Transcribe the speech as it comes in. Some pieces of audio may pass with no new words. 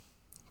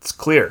It's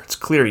clear. It's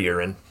clear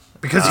urine.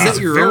 Because he's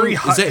very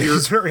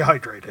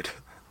hydrated.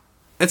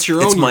 That's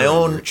your own. It's my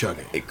own you're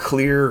chugging.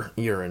 Clear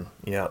urine.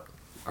 Yeah.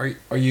 Are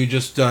you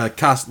just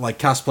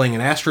cosplaying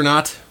an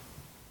astronaut?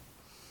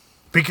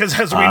 Because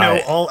as we know,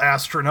 all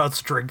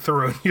astronauts drink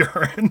their own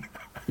urine.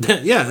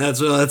 Yeah,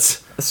 that's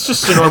It's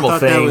just a normal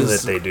thing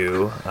that they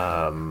do.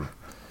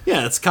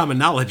 Yeah, it's common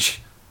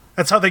knowledge.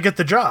 That's how they get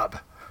the job.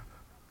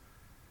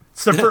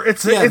 It's the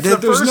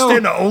first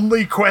and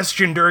only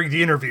question during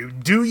the interview.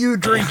 Do you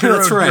drink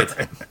your own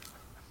urine?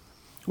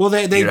 Well,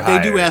 they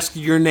do ask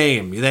your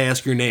name. They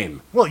ask your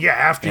name. Well, yeah,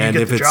 after you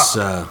get the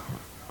job.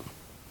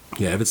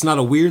 If it's not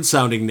a weird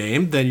sounding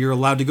name, then you're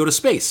allowed to go to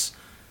space.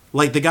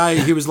 Like the guy,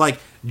 he was like,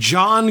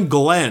 John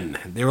Glenn.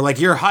 They were like,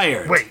 you're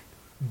hired. Wait,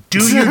 do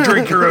you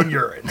drink your own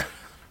urine?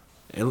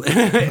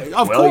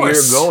 Of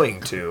course. You're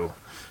going to.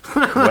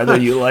 Whether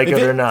you like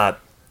it or not.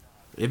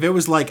 If it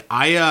was like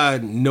Aya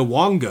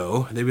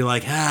Nwongo, they'd be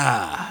like,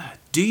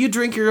 do you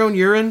drink your own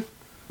urine?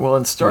 Well,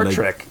 in Star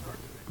Trek,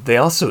 they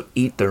also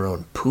eat their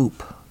own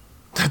poop.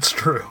 That's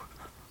true.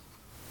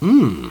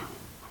 Okay.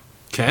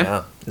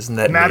 Yeah, isn't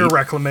that matter neat?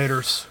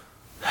 Reclamators?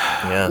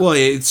 Yeah. Well,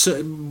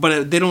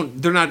 but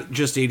they're not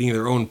just eating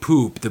their own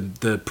poop.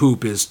 The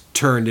poop is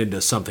turned into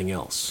something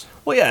else.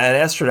 Well, yeah, and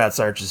astronauts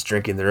aren't just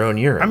drinking their own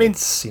urine. I mean,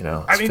 it's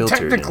filtered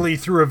technically,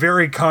 through a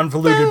very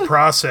convoluted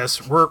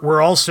process,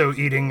 we're also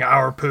eating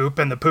our poop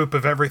and the poop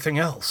of everything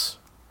else.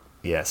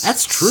 Yes,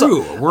 that's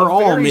true. We're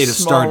all made of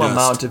stardust. A small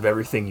amount of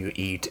everything you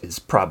eat is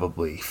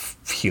probably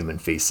human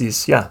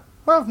feces. Yeah.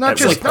 Well, not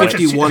just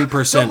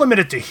 51%. Don't limit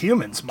it to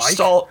humans, Mike.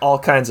 Just all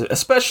kinds of,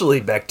 especially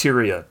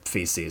bacteria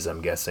feces.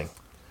 I'm guessing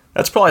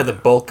that's probably the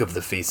bulk of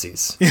the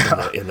feces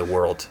in the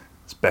world.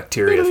 It's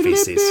bacteria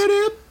feces.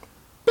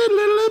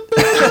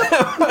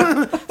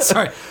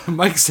 Sorry,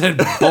 Mike said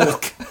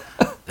bulk.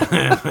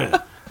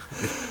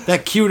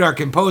 That cued our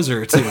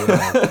composer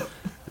to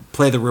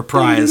play the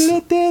reprise.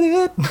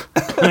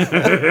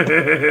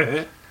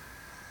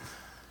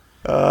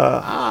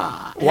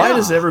 Why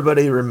does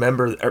everybody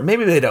remember? Or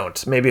maybe they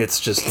don't. Maybe it's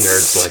just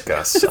nerds like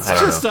us. I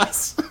don't know.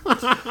 Us.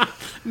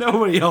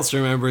 Nobody else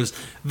remembers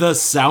the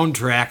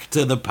soundtrack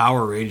to the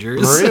Power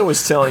Rangers. Maria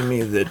was telling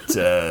me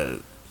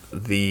that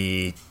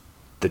the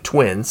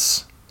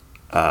twins,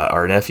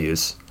 our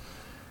nephews,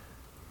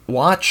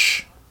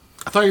 watch.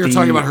 I thought you were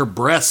talking about her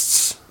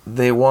breasts.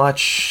 They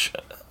watch.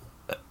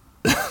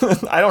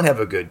 I don't have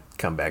a good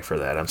comeback for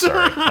that. I'm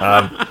sorry.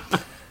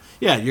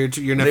 Yeah, your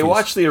nephews. They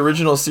watch the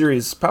original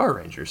series Power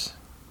Rangers,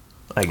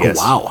 I guess.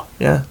 Oh, wow.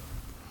 Yeah.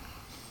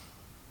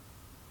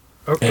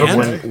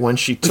 And when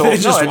she told me,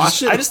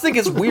 I just think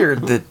it's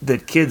weird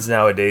that kids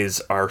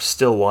nowadays are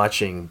still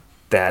watching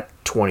that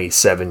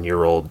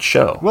 27-year-old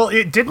show. Well,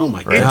 it didn't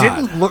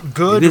look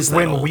good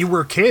when we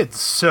were kids,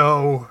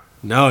 so...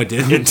 No, it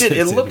didn't.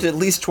 It looked at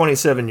least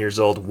 27 years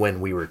old when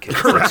we were kids.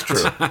 Correct.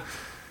 That's true.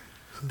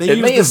 It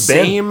may have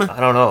been. I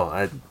don't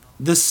know.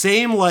 The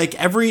same, like,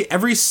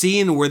 every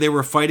scene where they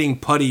were fighting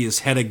putties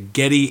had a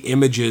Getty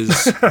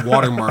Images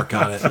watermark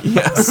on it.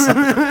 Yes.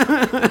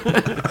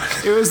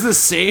 It was the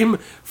same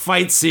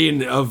fight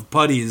scene of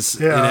putties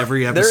in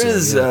every episode. There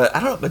is, I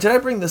don't know, but did I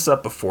bring this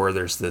up before?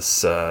 There's this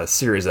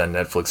series on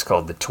Netflix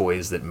called The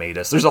Toys That Made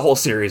Us. There's a whole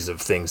series of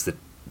things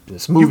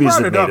movies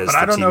that made us, but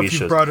I don't know if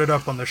you brought it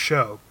up on the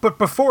show. But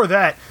before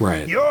that,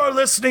 you're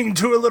listening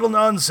to A Little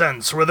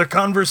Nonsense, where the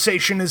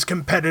conversation is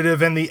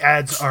competitive and the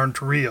ads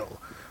aren't real.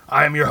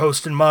 I am your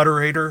host and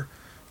moderator,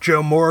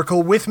 Joe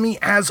Moracle. With me,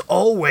 as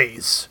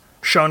always,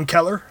 Sean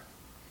Keller.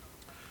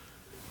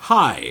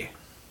 Hi,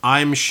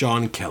 I'm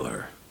Sean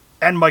Keller.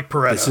 And Mike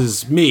Pareto. This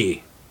is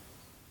me.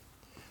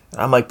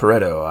 I'm Mike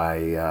Pareto.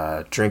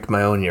 I drink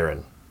my own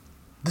urine.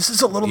 This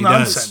is A Little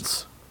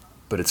Nonsense.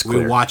 But it's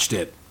clear. We watched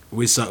it.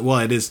 We saw. Well,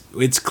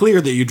 it's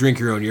clear that you drink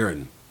your own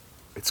urine.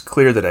 It's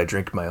clear that I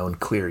drink my own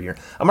clear urine.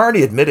 I'm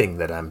already admitting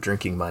that I'm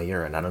drinking my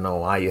urine. I don't know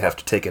why you have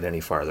to take it any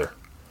farther.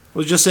 I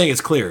was just saying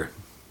it's clear.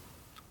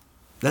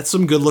 That's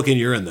some good-looking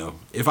urine, though.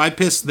 If I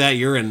pissed that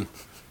urine,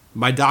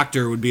 my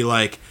doctor would be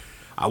like,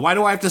 why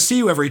do I have to see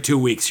you every 2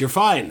 weeks? You're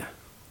fine.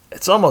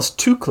 It's almost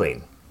too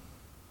clean.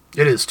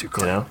 It is too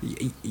clean.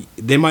 You know?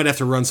 They might have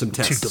to run some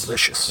tests. Too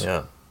delicious.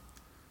 Yeah.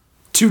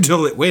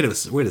 Wait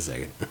a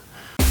second.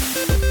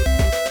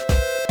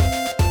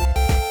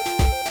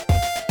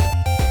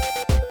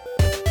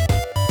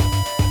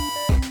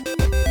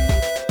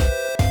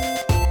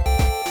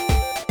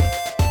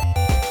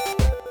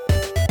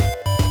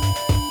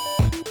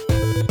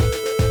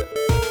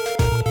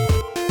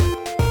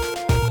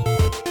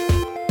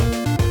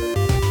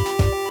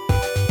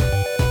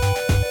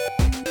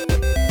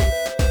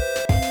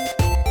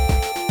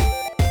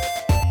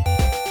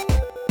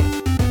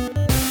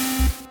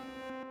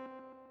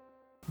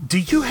 Do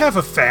you have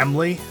a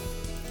family?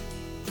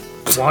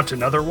 Want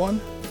another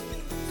one?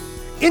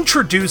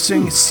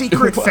 Introducing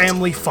Secret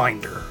Family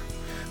Finder,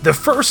 the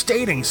first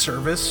dating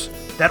service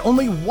that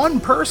only one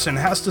person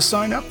has to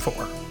sign up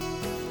for.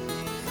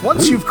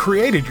 Once you've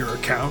created your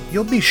account,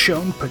 you'll be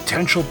shown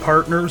potential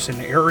partners in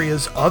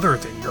areas other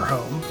than your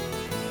home.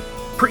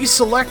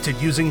 pre-selected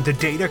using the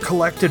data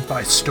collected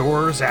by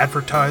stores,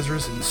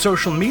 advertisers, and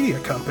social media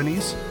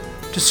companies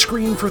to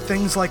screen for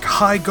things like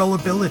high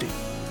gullibility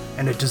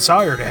and a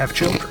desire to have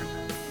children.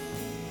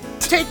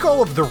 Take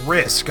all of the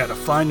risk out of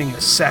finding a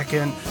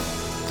second,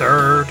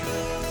 third,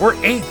 or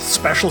eighth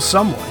special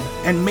someone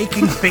and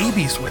making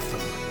babies with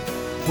them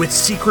with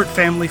Secret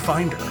Family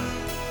Finder.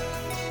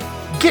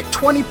 Get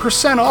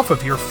 20% off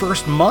of your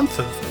first month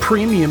of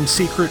premium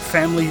Secret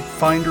Family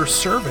Finder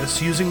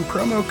service using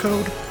promo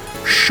code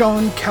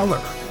Sean Keller.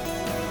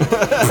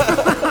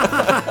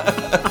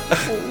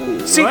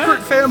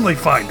 Secret Family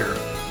Finder.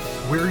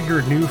 We're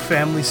your new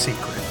family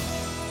secret.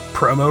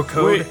 Promo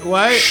code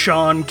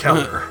Sean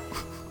Keller.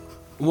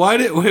 Why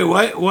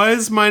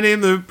is my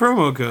name the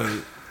promo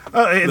code?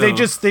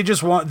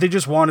 They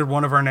just wanted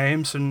one of our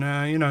names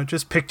and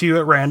just picked you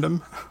at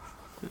random.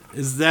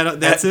 Is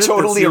that's it?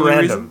 Totally that's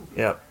random.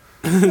 Reason?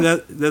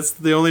 Yep. That's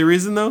the only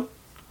reason though?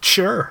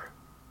 Sure.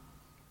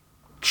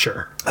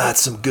 That's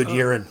some good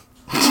urine.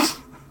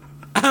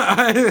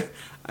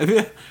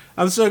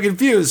 I'm so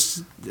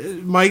confused.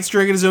 Mike's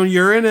drinking his own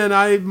urine and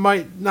I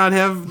might not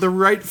have the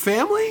right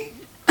family?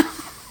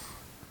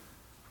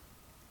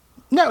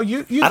 No, you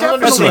I definitely don't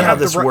understand how have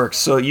this the works.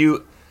 So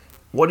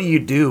what do you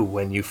do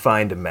when you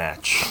find a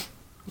match?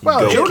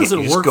 Joe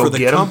doesn't work for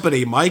the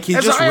company, Mike. He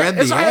just read the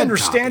ad. As I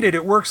understand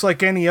it works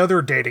like any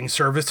other dating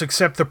service,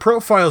 except the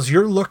profiles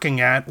you're looking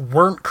at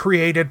weren't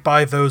created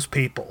by those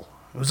people.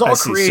 It was all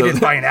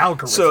created by an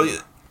algorithm. So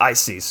I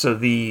see. So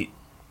the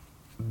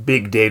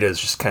big data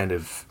is just kind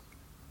of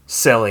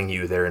selling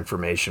you their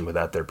information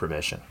without their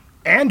permission.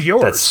 And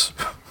yours.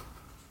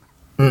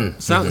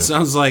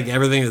 Sounds like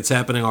everything that's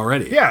happening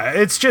already. Yeah,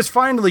 it's just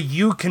finally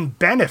you can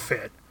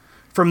benefit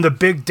from the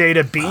big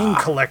data being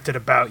collected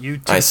about you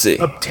to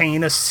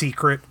obtain a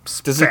secret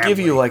Does it give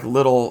you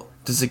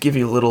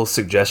little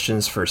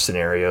suggestions for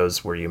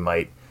scenarios where you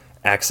might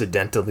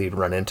accidentally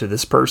run into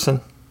this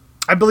person?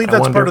 I believe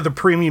that's part of the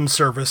premium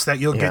service that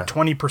you'll get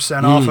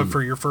 20% off of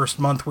for your first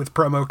month with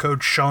promo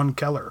code Sean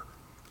Keller.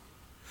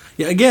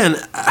 Yeah, again,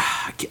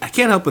 I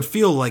can't help but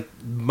feel like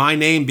my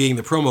name being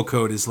the promo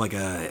code is like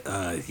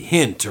a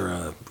hint or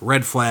a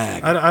red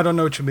flag. I don't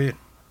know what you mean.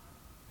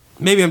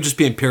 Maybe I'm just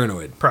being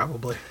paranoid.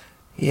 Probably.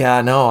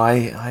 Yeah, no,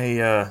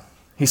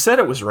 he said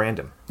it was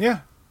random.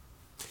 Yeah.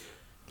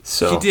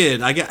 So he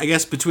did. I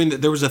guess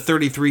there was a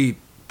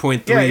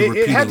 33.3. Yeah,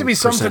 it had to be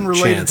something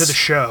related to the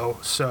show.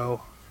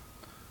 So,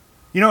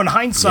 in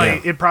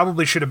hindsight, it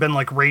probably should have been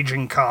like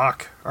Raging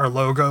Cock, our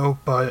logo,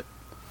 but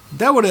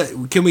that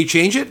would. Can we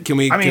change it? Can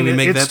we make that the new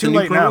promo? It's too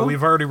late now.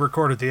 We've already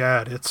recorded the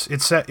ad.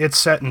 It's set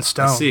in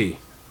stone. I see.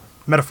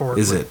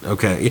 Metaphorically. Is it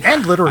okay?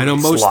 And literally. I know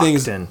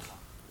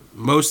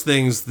most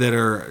things that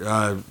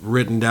are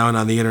written down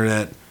on the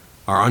internet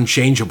are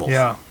unchangeable.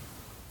 Yeah.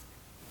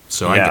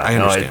 So I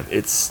understand.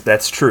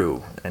 That's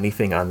true.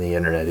 Anything on the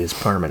internet is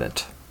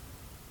permanent.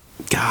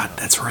 God,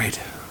 that's right.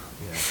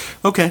 Yeah.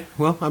 Okay,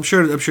 well, I'm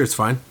sure it's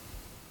fine.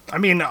 I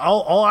mean,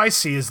 all I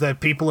see is that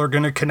people are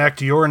going to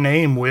connect your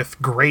name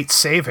with great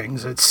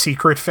savings at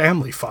Secret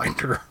Family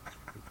Finder.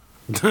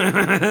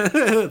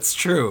 That's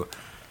true.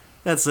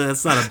 That's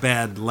not a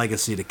bad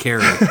legacy to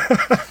carry.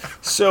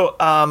 So,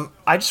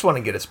 I just want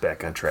to get us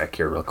back on track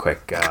here real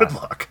quick. Good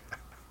luck.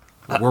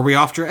 Were we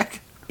off track?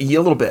 Yeah,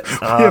 a little bit.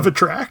 We have a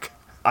track?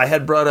 I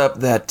had brought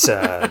up that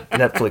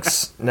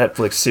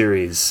Netflix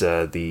series,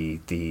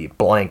 the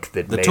blank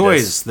that made us. The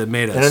toys that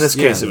made us. And in this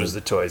case, it was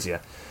the toys, yeah.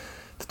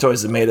 The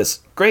toys that made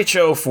us. Great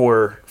show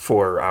for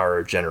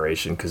our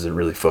generation because it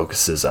really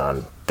focuses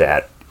on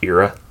that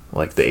era,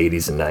 like the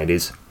 80s and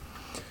 90s.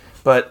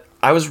 But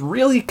I was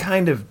really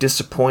kind of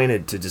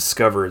disappointed to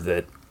discover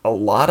that a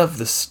lot of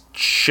the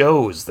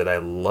shows that I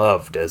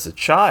loved as a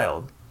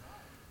child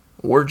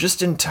were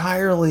just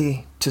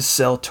entirely to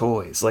sell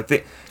toys. Like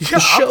the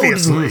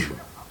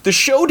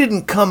show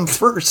didn't come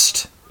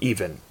first,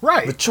 even.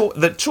 Right.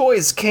 The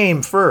toys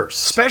came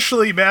first.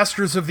 Especially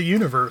Masters of the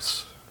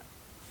Universe.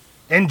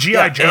 And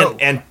G.I. Joe.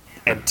 And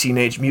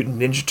Teenage Mutant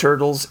Ninja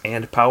Turtles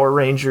and Power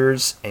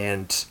Rangers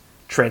and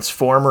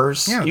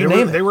Transformers. Yeah,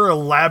 they were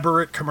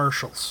elaborate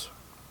commercials.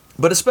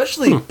 But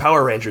especially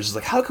Power Rangers is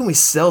like, how can we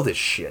sell this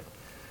shit?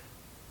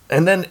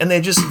 And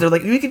they're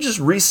like, we could just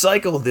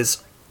recycle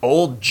this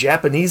old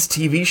Japanese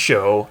TV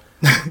show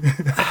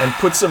and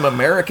put some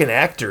American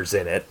actors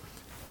in it.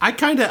 I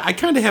kind of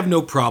have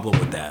no problem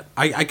with that.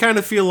 I kind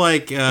of feel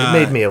like it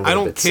made me a little I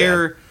don't bit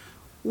care. Sad.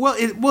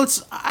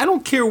 I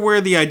don't care where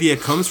the idea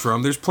comes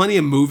from. There's plenty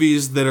of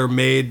movies that are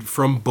made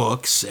from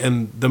books,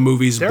 and the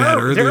movie's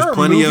better. There There's are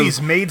plenty movies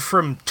made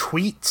from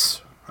tweets.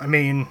 I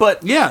mean,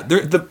 but yeah,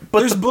 there's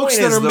books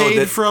that are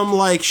made from from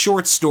like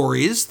short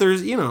stories.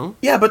 There's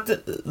Yeah, but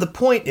the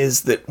point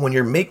is that when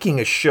you're making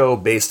a show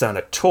based on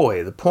a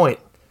toy, the point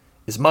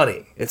is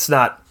money. It's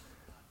not.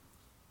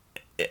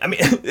 I mean,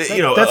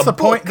 that's the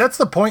point. That's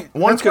the point.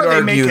 One that's could why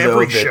argue, they make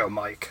every though, show,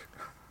 Mike.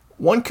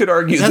 One could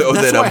argue though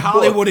that's that why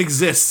Hollywood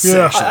exists.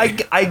 Yeah.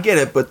 I get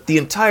it, but the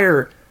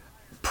entire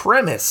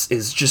premise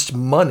is just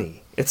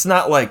money. It's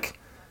not like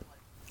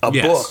a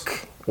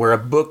book where a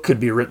book could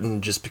be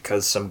written just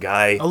because some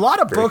guy A lot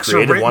of very books are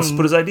creative wants to written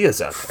put his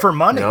ideas out there, for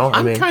money. You know?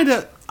 I'm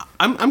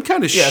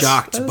kind of Yes,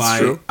 shocked that's by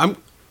true.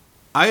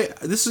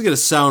 this is gonna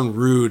sound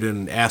rude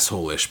and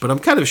asshole-ish, but I'm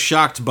kind of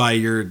shocked by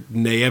your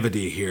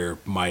naivety here,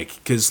 Mike.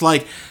 Because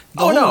like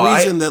the whole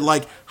reason that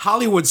like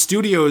Hollywood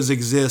studios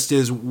exist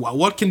is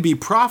what can be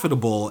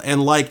profitable,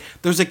 and like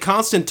there's a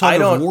constant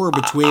tug of war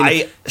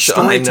between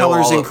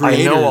storytellers and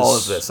creators. I know all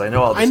of this. I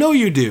know all this. I know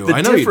you do. The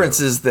I know difference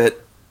you do.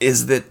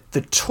 is that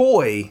the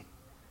toy,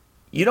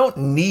 you don't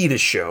need a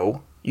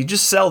show. You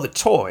just sell the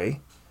toy,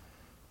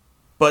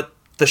 but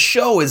the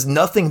show is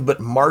nothing but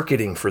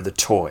marketing for the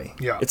toy.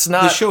 Yeah. It's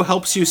not. The show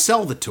helps you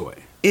sell the toy.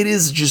 It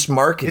is just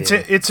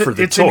marketing. It's for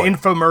the an toy.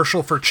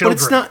 infomercial for children.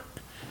 But it's not.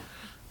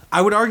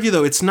 I would argue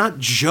though it's not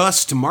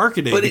just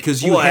marketing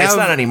because you well, have it's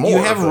not anymore, you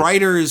have but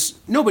writers.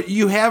 No, but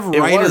you have It was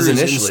writers and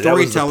initially. That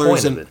was the storytellers,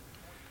 point of and it.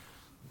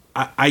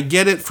 I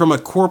get it from a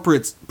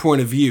corporate point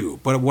of view.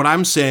 But what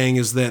I'm saying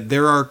is that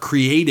there are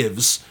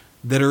creatives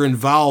that are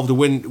involved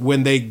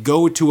when they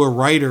go to a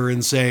writer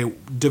and say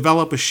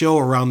develop a show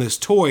around this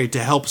toy to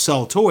help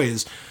sell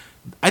toys.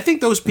 I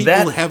think those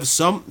people have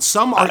some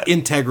art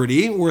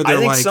integrity where they're I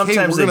think like,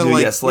 sometimes hey, they we're do.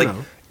 gonna Yes, like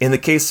in the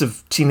case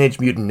of Teenage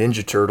Mutant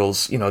Ninja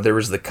Turtles, there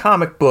was the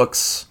comic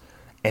books,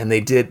 and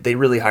they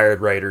really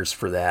hired writers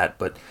for that.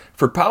 But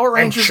for Power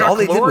and Rangers, Chuck all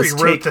they did Lorre was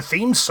wrote take the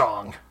theme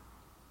song.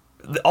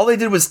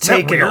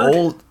 take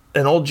weird?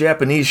 an old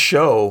Japanese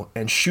show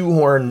and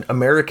shoehorn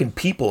American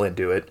people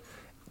into it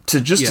to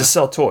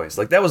sell toys.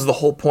 Like that was the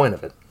whole point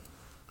of it.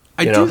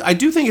 I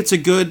do think it's a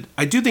good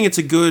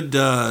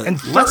And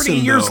 30 lesson,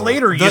 years though.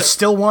 later, you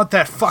still want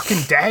that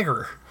fucking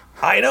dagger.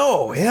 I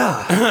know,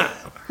 yeah.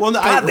 Well,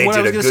 God, they what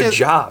I did a was gonna good say-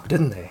 job,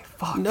 didn't they?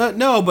 Fuck.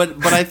 No, but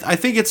I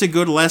think it's a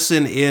good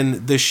lesson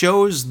in the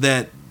shows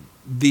that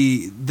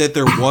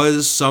there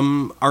was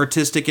some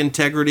artistic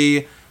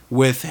integrity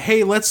with,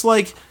 hey, let's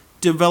like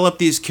develop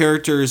these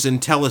characters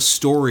and tell a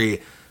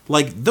story.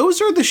 Like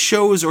those are the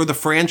shows or the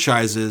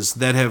franchises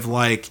that have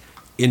like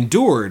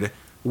endured.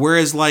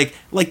 Whereas like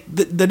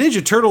the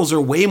Ninja Turtles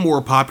are way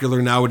more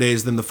popular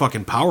nowadays than the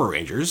fucking Power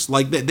Rangers.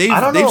 Like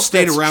they've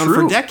stayed around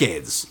for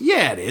decades.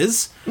 Yeah, it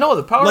is. No,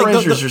 the Power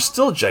Rangers are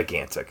still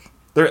gigantic.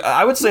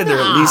 I would say they're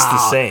at least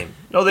the same.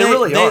 No, they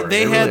really are.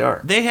 They really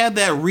are. They had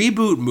that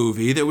reboot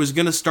movie that was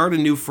going to start a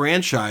new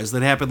franchise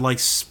that happened like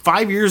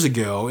 5 years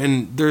ago,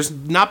 and there's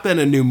not been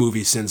a new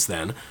movie since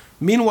then.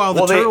 Meanwhile,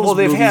 the Turtles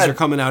movies are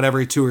coming out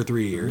every 2 or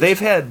 3 years. They've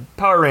had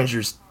Power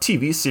Rangers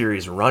TV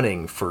series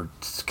running for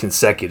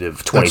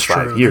consecutive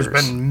 25 years.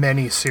 There's been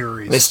many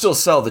series. They still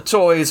sell the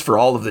toys for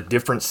all of the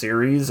different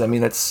series. I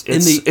mean, it's like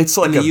in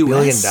the $1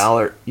 billion.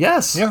 US?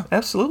 Yes, Yeah.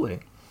 absolutely.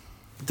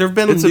 There have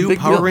been It's a new big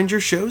Power deal. Ranger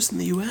shows in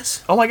the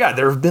U.S. Oh my God,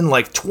 there have been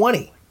like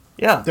 20.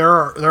 Yeah, There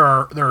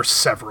are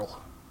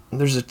several.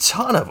 there's a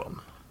ton of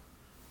them.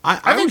 I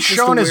think was just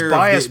Sean is aware of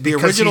biased the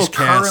because original he's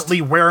cast.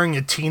 currently wearing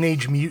a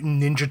Teenage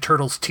Mutant Ninja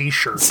Turtles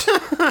t-shirt.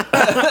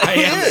 I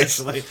am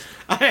actually.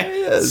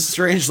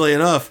 Strangely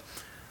enough.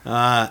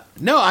 No,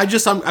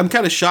 I'm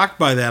kind of shocked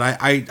by that.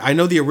 I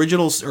know the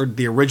originals or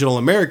the original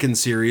American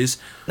series.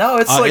 No,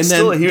 it's and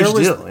still a then huge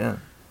deal. Yeah.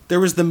 There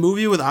was the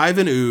movie with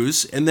Ivan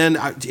Ooze, and then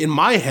in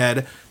my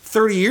head,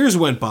 30 years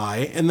went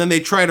by, and then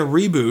they tried a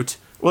reboot.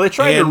 Well, they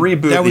tried to And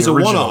reboot that was the a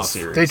original one-off.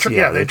 series. They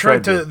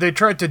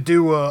tried to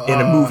do in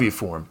a movie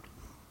form.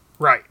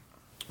 right.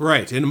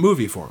 Right, in a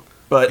movie form.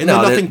 But and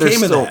no, then nothing they're came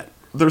still, of that.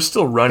 They're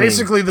still running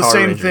Basically the Power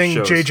same Rangers thing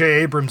shows. J.J.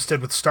 Abrams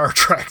did with Star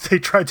Trek. They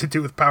tried to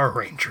do with Power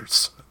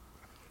Rangers.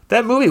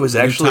 That movie was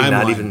actually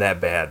not timeline. even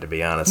that bad, to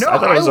be honest. No, I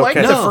thought it was liked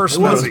okay. the No, first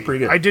it was movie. pretty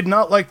good. I did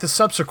not like the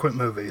subsequent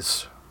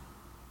movies.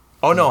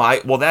 Oh no,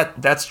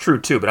 that's true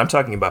too. But I'm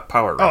talking about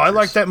Power Rangers. Oh, I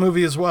liked that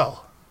movie as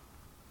well.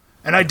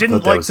 And I didn't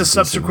thought that like was the a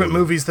decent subsequent movie.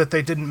 movies that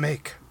they didn't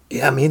make.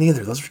 Yeah, me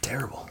neither. Those were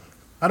terrible.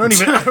 I don't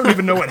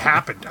even know what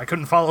happened. I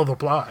couldn't follow the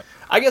plot.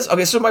 I guess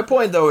okay. So my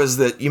point though is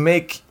that you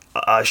make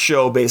a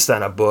show based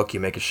on a book. You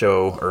make a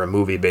show or a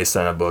movie based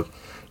on a book.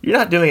 You're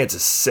not doing it to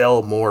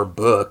sell more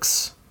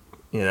books.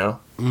 You know.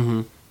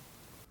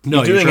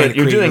 No, You're doing it.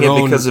 You're doing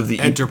it because of the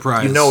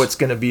enterprise. You know it's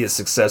going to be a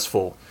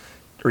successful.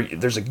 Or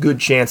there's a good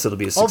chance it'll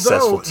be a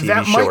successful Although TV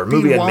that show might or be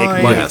movie and make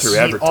why money Yes. through the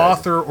advertising.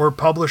 author or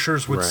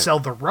publishers would Right. sell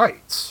the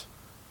rights.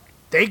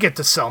 They get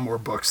to sell more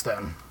books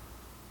then.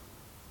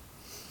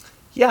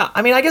 Yeah,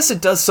 I mean, I guess it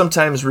does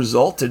sometimes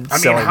result in I mean,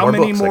 selling how more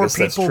many books. I more guess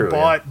that's people true, yeah.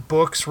 bought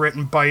books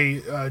written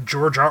by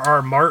George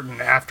R.R. Martin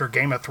after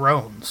Game of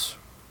Thrones?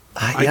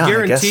 I Yeah,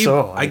 guarantee. guess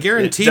so. I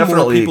guarantee It more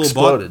definitely people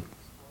exploded.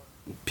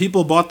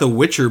 bought the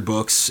Witcher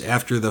books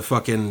after the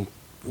fucking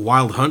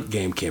Wild Hunt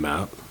game came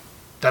out.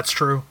 That's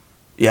true.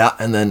 Yeah,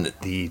 and then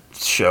the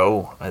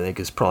show, I think,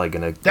 is probably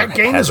going to. That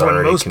game is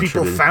when most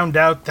people found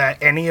out that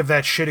any of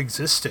that shit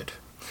existed.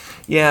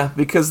 Yeah,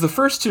 because the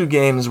first two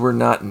games were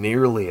not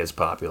nearly as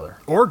popular.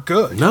 Or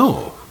good.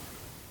 No,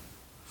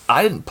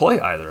 I didn't play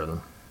either of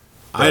them.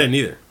 I didn't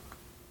either.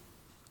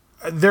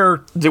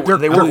 They're Were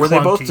they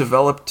both clunky.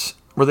 developed?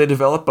 Were they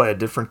developed by a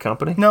different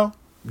company? No.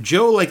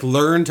 Joe like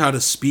learned how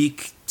to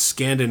speak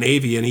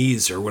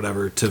Scandinavianese or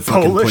whatever to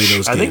fucking Polish? play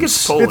those games. I think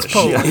it's Polish. It's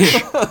Polish.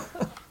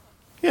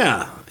 Yeah.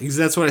 Yeah,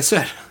 that's what I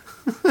said.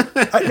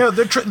 No,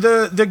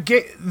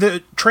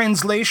 the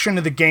translation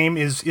of the game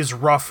is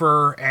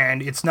rougher,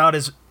 and it's not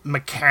as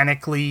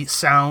mechanically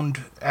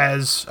sound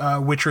as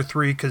Witcher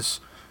 3, because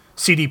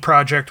CD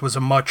Projekt was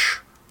a much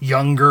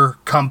younger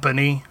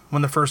company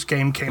when the first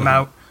game came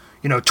out,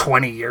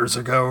 20 years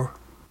ago.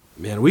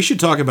 Man, we should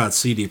talk about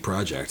CD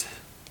Projekt.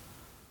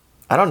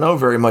 I don't know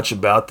very much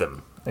about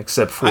them,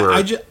 except for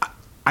I the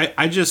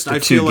feel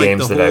two like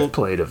games the that whole, I've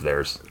played of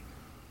theirs.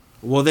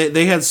 Well,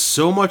 they had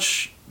so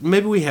much.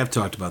 Maybe we have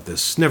talked about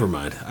this. Never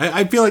mind.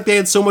 I feel like they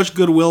had so much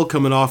goodwill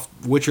coming off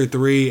Witcher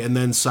 3, and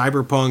then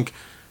Cyberpunk.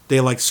 They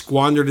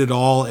squandered it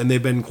all, and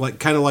they've been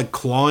kind of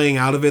clawing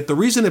out of it. The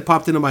reason it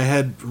popped into my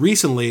head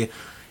recently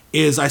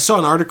is I saw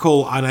an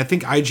article on, I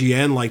think,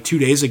 IGN 2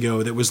 days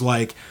ago that was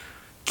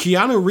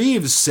Keanu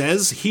Reeves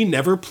says he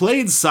never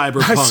played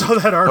Cyberpunk. I saw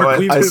that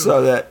article. I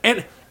saw that.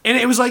 And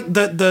it was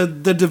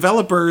the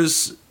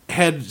developers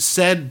had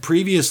said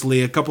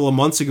previously a couple of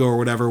months ago or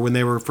whatever, when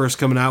they were first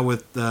coming out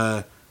with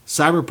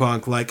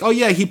Cyberpunk, oh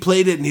yeah, he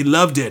played it and he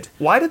loved it.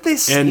 Why did they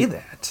say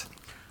that?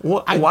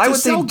 Why would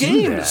they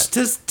do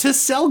that? To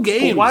sell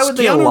games. Well, why would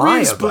they Keanu lie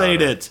Reeves about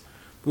played it?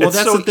 Well, it's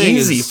that's so the thing.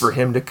 Easy for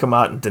him to come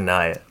out and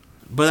deny it.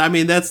 But I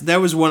mean, that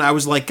was one I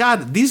was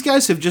God, these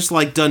guys have just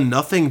done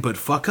nothing but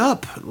fuck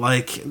up.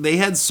 They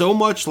had so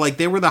much,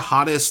 they were the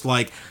hottest.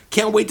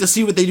 Can't wait to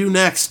see what they do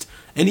next.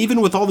 And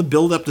even with all the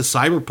build up to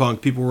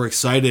Cyberpunk, people were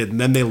excited, and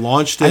then they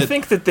launched it. I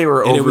think that they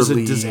were and overly. It was a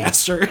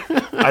disaster.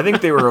 I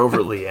think they were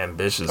overly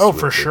ambitious.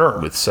 For sure.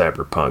 With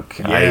Cyberpunk.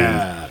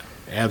 Yeah,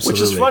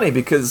 absolutely. Which is funny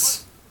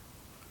because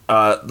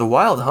the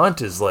Wild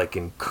Hunt is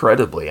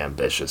incredibly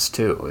ambitious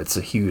too. It's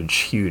a huge,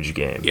 huge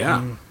game.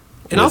 Yeah,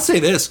 and I'll say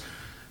this: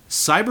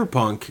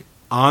 Cyberpunk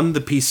on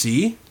the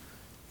PC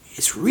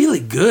is really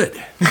good.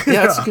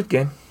 Yeah, it's a good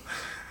game.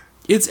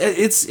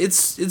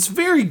 It's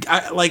very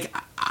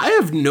I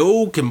have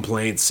no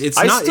complaints. It's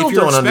I not still if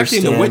you're don't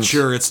expecting The understand-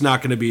 Witcher, it's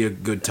not going to be a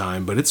good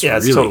time, but it's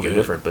It's really totally good.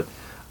 different. But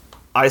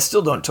I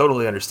still don't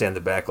totally understand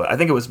the backlash. I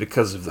think it was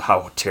because of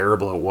how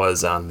terrible it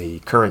was on the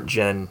current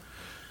gen.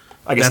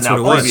 I guess That's now what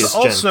it was. previous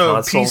gen Also,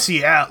 console.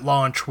 PC at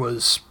launch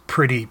was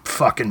pretty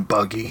fucking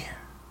buggy.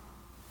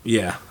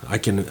 Yeah, I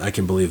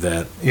can believe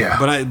that. Yeah.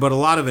 But a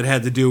lot of it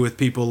had to do with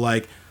people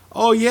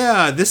oh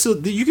yeah,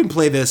 you can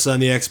play this on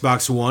the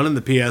Xbox One and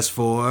the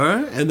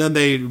PS4, and then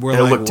they were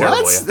It looked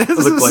terrible. what? Yeah.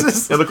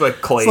 It looked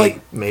like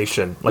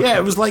claymation. Yeah,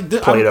 it was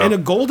Play-Doh. in a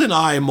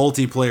GoldenEye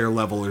multiplayer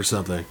level or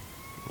something.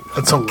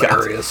 That's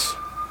hilarious.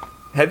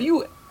 Have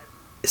you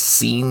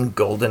seen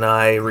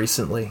GoldenEye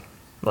recently?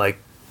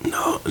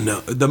 No,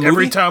 the movie.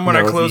 Every time when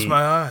I No, close the-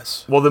 my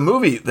eyes. Well, the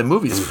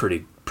movie's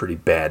pretty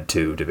bad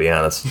too, to be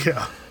honest.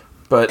 Yeah.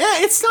 But Yeah,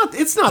 it's not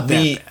that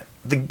bad.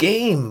 the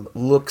game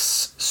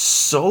looks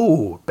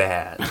so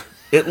bad.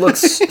 It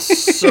looks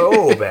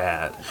so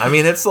bad. I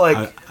mean, it's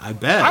I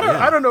bet.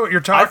 I don't know what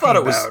you're talking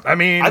about.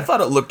 I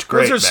thought it looked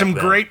great. Those are some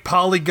back then. great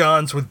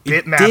polygons with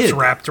did. bitmaps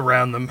wrapped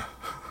around them.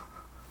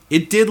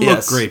 It did look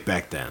Yes. great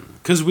back then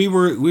because we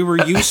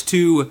were used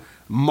to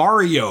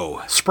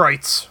Mario,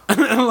 Sprites.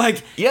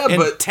 Yeah, and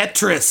but-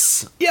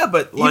 Tetris. Yeah,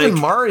 but even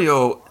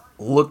Mario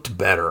looked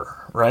better,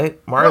 right?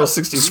 Mario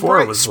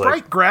 64 was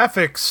Sprite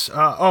graphics.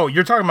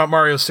 You're talking about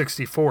Mario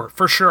 64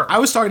 for sure. I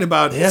was talking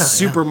about Yeah,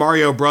 Super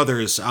Mario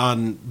Brothers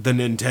on the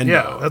Nintendo.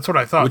 Yeah, that's what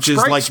I thought. Which is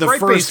the Sprite-based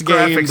first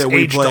game graphics that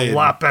we aged played. a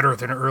lot better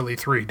than early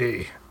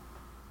 3D.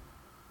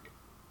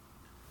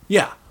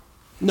 Yeah.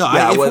 No,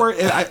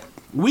 Yeah,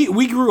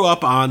 we grew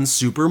up on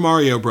Super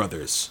Mario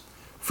Brothers,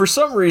 For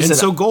some reason, and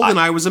so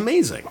GoldenEye was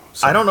amazing.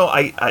 So. I don't know.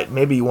 I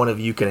maybe one of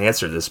you can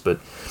answer this, but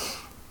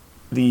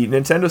the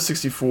Nintendo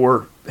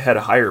 64 had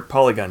a higher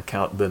polygon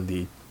count than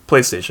the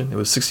PlayStation. It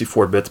was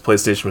 64-bit. The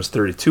PlayStation was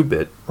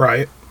 32-bit.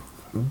 Right.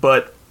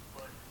 But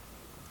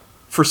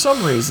for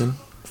some reason,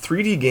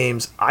 3D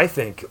games, I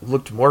think,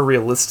 looked more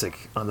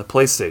realistic on the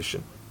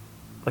PlayStation.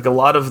 A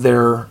lot of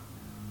their...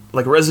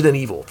 Resident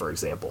Evil, for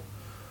example.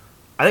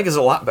 I think is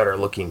a lot better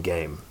looking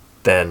game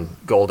than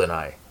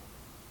GoldenEye.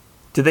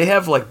 Did they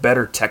have,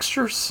 better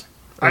textures?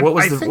 Or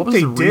I think they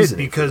did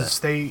reasoning for because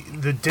that?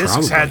 the discs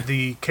Probably. had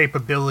the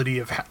capability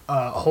of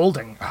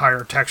holding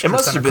higher textures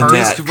must than have a been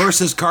cartridge. that. Disc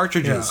versus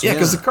cartridges. Yeah,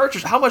 because the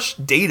cartridge... How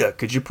much data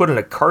could you put in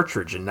a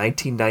cartridge in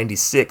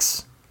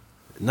 1996?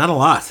 Not a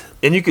lot.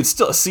 And you could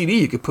still... A CD,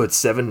 you could put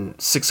 600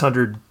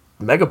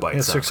 megabytes Yeah,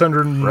 on.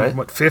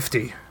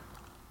 650.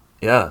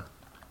 Yeah.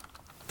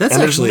 That's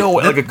And there's actually no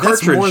way- that- a that's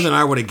cartridge... more than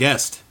I would have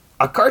guessed.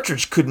 A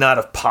cartridge could not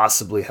have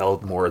possibly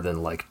held more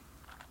than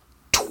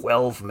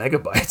 12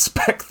 megabytes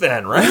back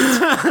then, right?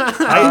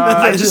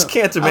 I just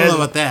can't I don't know imagine.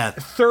 about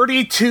that.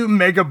 32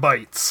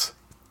 megabytes.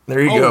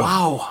 There you Oh go.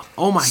 wow!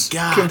 Oh my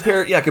god!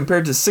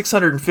 Compared to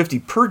 650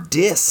 per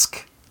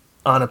disc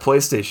on a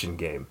PlayStation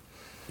game.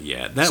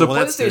 Yeah, So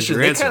that's the PlayStation, your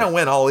they answer. kind of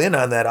went all in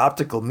on that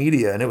optical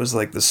media, and it was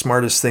the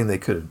smartest thing they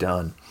could have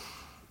done.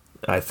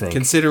 I think.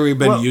 Considering we've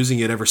been Well, using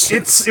it ever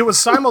since. It was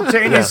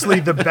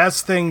simultaneously the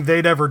best thing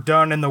they'd ever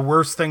done and the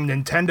worst thing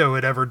Nintendo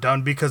had ever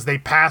done because they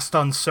passed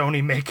on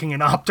Sony making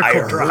an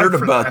optical I drive heard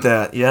for about them.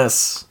 that.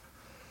 Yes.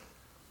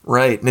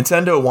 Right.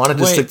 Nintendo wanted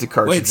to stick to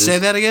cartridges. Wait, say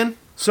that again?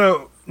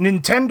 So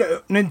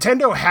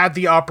Nintendo had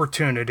the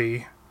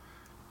opportunity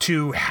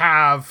to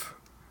have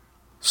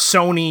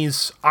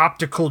Sony's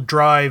optical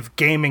drive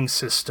gaming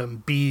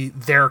system be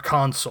their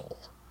console.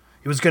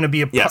 It was going to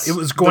be Yes. It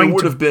was going there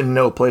would to have been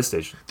no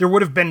PlayStation. There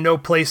would have been no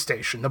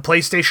PlayStation. The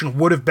PlayStation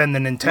would have been the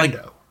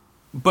Nintendo.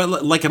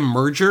 But like a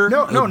merger?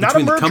 No, not a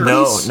between the merger.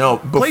 companies? No.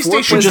 Before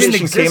PlayStation didn't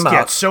exist came yet.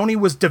 out, Sony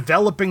was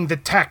developing the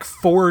tech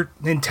for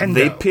Nintendo.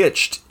 they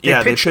pitched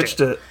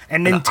it,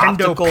 and an Nintendo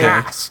optical-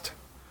 passed.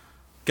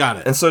 Got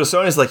it. And so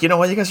Sony's like, you know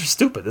what, you guys are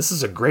stupid. This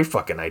is a great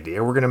fucking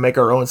idea. We're going to make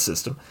our own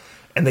system.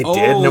 And they did,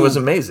 and it was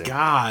amazing.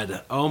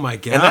 God. Oh, my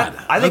God.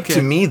 And I think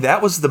to me,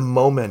 that was the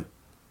moment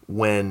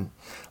when,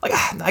 like,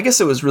 I guess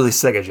it was really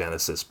Sega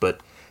Genesis, but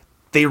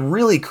they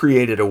really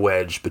created a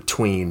wedge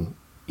between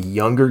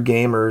younger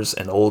gamers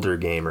and older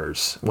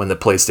gamers when the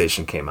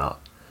PlayStation came out.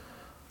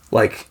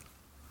 Like,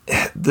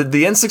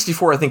 the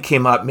N64, I think,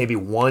 came out maybe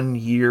 1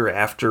 year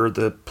after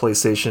the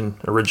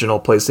original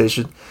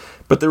PlayStation.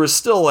 But there was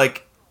still,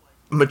 like,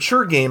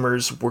 mature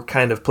gamers were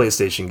kind of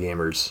PlayStation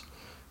gamers.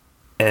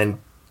 And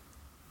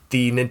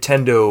the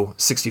Nintendo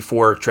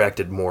 64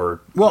 attracted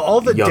more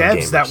all the young devs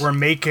gamers. that were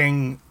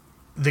making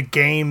the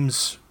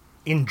games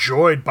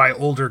enjoyed by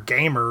older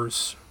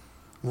gamers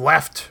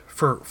left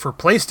for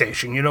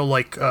PlayStation. You know,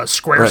 like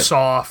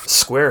Squaresoft.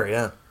 Square,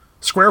 yeah.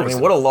 Square was. I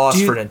mean, what a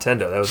loss for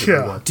Nintendo. That was a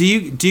good one. Do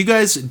you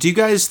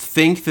guys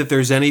think that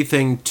there's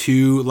anything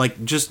to,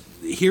 like, just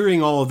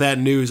hearing all of that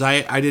news?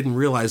 I didn't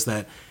realize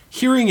that.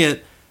 Hearing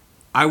it,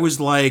 I was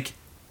like,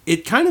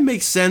 it kind of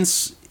makes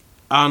sense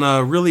on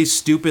a really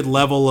stupid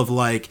level of,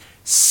 like,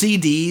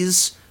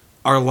 CDs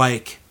are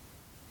like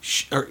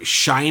are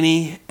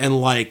shiny and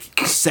like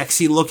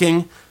sexy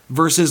looking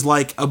versus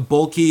like a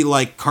bulky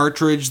like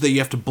cartridge that you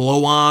have to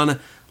blow on.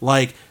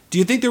 Like, do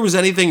you think there was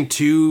anything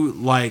to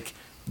like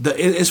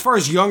as far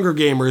as younger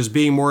gamers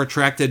being more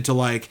attracted to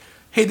like,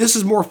 hey, this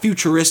is more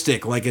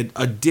futuristic, like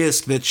a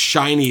disc that's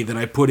shiny that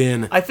I put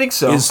in? I think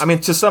so. I mean,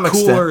 to some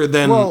cooler extent.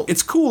 than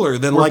it's cooler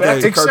than like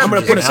back to I'm cartridges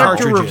gonna put a now. Except you're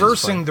cartridge in.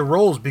 reversing the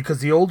roles because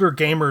the older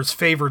gamers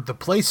favored the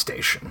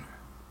PlayStation.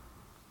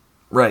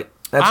 Right.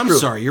 That's I'm true.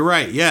 sorry, you're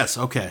right. Yes,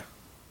 okay.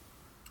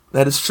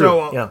 That is true.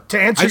 So yeah.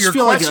 to answer I just your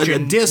feel question, like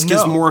a disc no.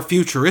 is more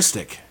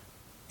futuristic.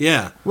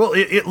 Yeah. Well,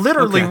 it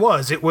literally Okay.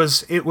 was. It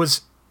was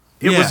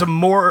a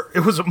more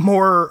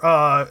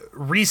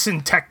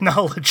recent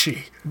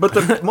technology.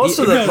 But most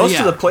of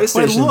the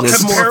PlayStation looks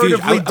discs, more Comparatively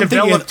I'm thinking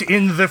developed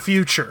in the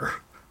future.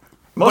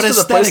 most but of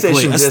the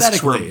PlayStation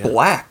discs were aesthetically,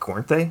 black,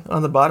 weren't they?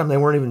 On the bottom, they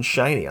weren't even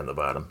shiny on the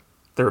bottom.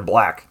 They were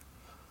black.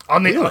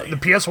 On the Really? the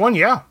PS1,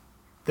 yeah.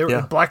 They were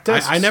Yeah. black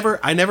discs. I never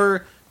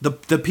the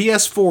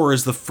PS4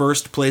 is the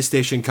first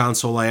PlayStation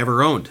console I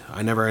ever owned.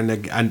 I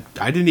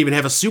didn't even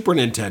have a Super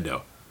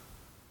Nintendo.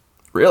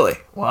 Really?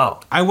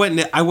 Wow. I went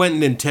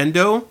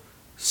Nintendo,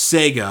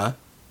 Sega,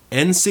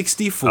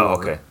 N64, Oh,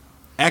 okay.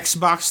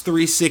 Xbox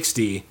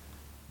 360,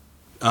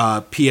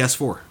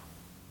 PS4.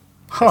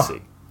 I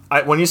see.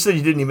 When you said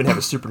you didn't even have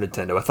a Super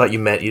Nintendo, I thought you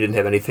meant you didn't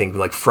have anything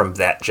like from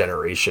that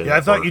generation. Yeah,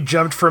 I thought or- you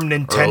jumped from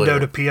Nintendo earlier.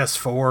 to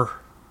PS4.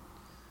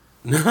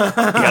 Yeah,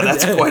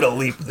 that's quite a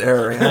leap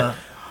there. Yeah.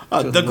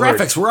 The Good Lord.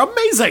 graphics were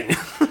amazing.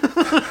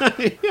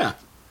 Yeah.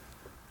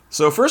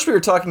 So first we were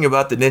talking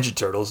about the Ninja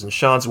Turtles, and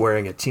Sean's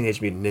wearing a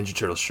Teenage Mutant Ninja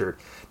Turtle shirt.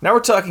 Now we're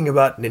talking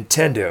about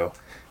Nintendo,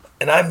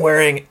 and I'm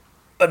wearing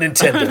a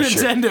Nintendo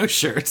shirt. Nintendo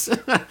shirts.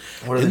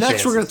 What are the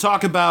Next, we're going chances? to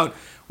talk about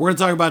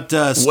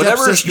Whatever-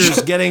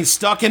 stepsisters getting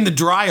stuck in the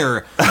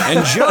dryer,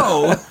 and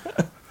Joe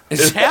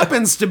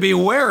happens to be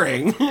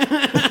wearing.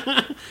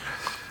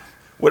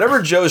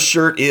 Whatever Joe's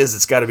shirt is,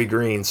 it's got to be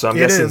green. So I'm It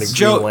guessing is. the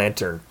Joe- Green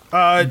Lantern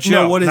Joe,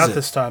 no, what is not it?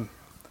 this time.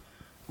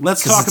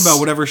 Let's 'Cause talk it's about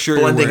whatever shirt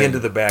you're blending wearing. into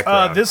the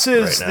background. This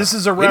is right now. this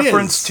is a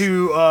reference is.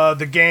 to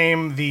the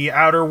game The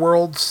Outer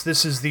Worlds.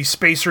 This is the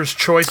Spacer's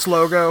Choice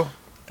logo.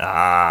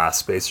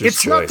 Spacer's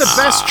It's Choice. not the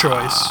best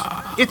choice.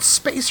 It's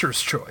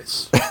Spacer's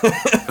Choice.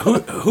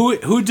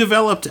 Who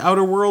developed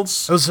Outer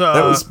Worlds? It was,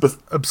 That was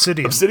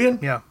Obsidian. Obsidian.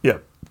 Yeah. Yeah.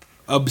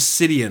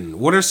 Obsidian.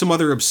 What are some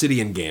other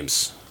Obsidian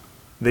games?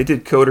 They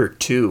did Coder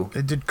 2.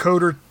 They did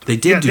Coder. They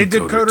did do They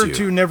did Coder Coder 2.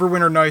 2,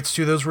 Neverwinter Nights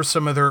 2. Those were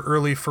some of their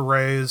early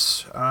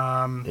forays.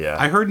 Yeah.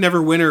 I heard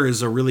Neverwinter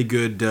is a really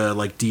good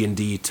like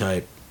D&D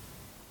type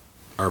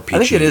RPG. I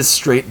think it is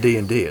straight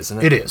D&D, isn't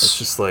it? It is. It's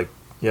just like,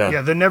 yeah.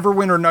 Yeah, the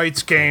Neverwinter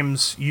Nights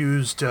games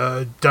used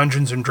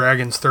Dungeons and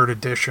Dragons 3rd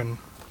Edition.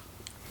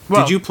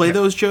 Well, Did you play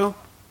those, Joe?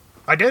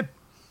 I did.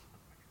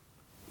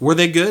 Were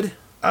they good?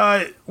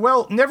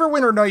 Well,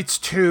 Neverwinter Nights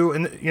 2,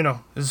 and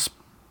is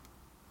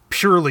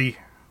purely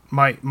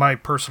my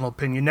personal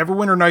opinion.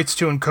 Neverwinter Nights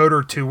 2 and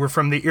Coder 2 were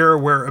from the era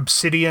where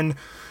Obsidian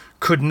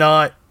could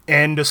not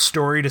end a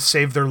story to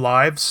save their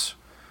lives.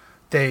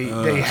 They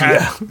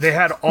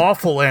had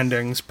awful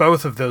endings,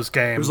 both of those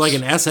games. It was like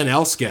an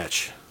SNL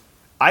sketch.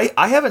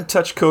 I haven't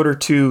touched Coder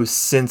 2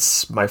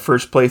 since my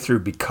first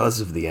playthrough because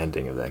of the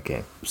ending of that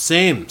game.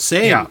 Same.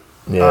 Yeah.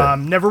 Yeah.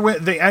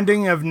 The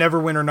ending of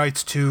Neverwinter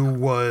Nights 2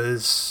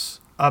 was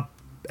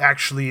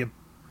actually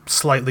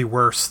slightly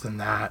worse than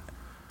that.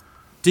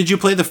 Did you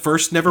play the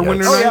first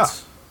Neverwinter Oh, yeah.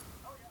 Nights?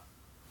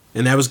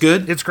 And that was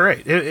good? It's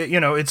great. It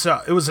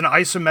was an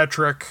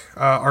isometric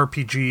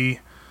RPG.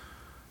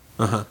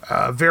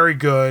 Very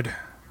good.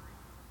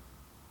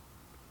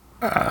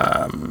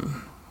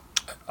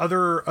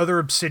 Other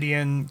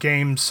Obsidian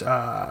games,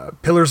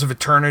 Pillars of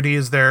Eternity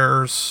is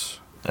theirs.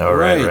 Oh,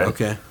 right.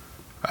 Okay.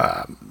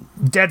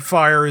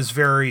 Deadfire is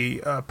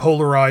very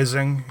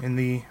polarizing in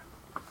the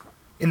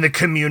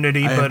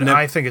community, but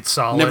I think it's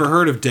solid. Never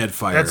heard of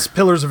Deadfire. That's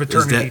Pillars of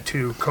Eternity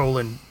 2,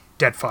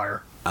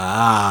 Deadfire.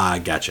 Ah,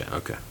 gotcha.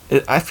 Okay.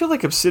 I feel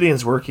like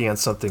Obsidian's working on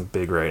something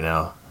big right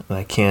now, and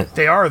I can't.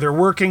 They're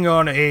working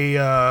on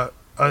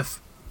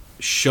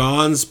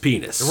Sean's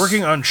penis. They're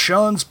working on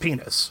Sean's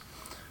penis.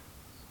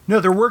 No,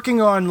 they're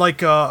working on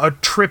like a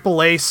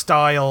AAA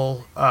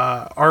style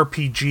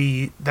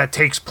RPG that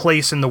takes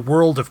place in the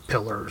world of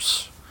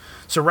Pillars.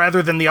 So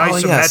rather than the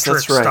isometric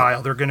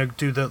style, they're going to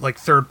do the like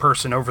third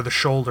person over the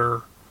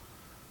shoulder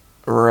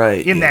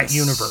in that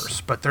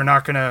universe. But they're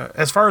not going to,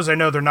 as far as I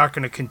know, they're not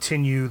going to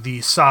continue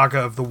the saga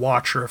of the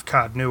Watcher of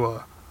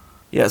Kadnua.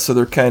 Yeah, so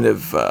they're kind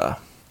of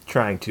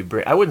trying to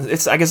bring. I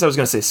guess I was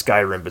going to say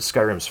Skyrim, but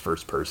Skyrim's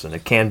first person.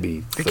 It can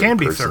be. It can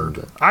be third.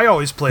 But I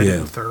always played it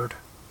in third.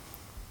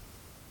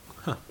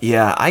 Huh.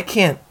 Yeah, I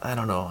can't. I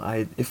don't know.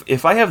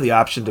 If I have the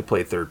option to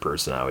play third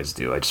person, I always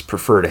do. I just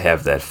prefer to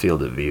have that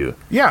field of view.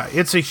 Yeah,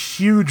 it's a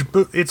huge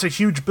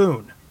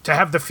boon to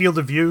have the field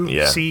of view.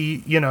 Yeah.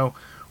 See,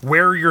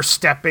 where you're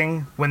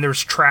stepping when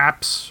there's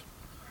traps.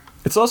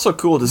 It's also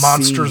cool to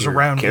monsters see your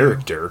around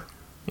character.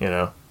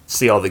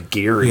 See all the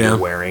gear you're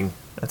wearing.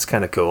 That's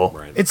kind of cool.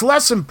 Right. It's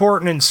less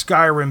important in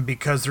Skyrim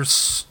because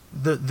there's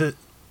the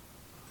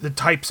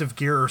types of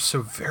gear are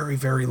so very,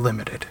 very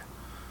limited.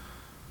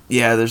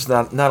 Yeah, there's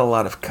not a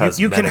lot of cosmetic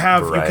you can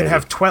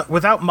have 12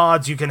 without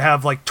mods. You can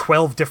have like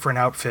 12 different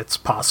outfits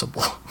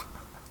possible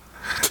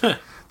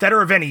that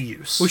are of any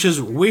use. Which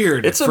is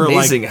weird. It's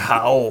amazing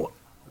how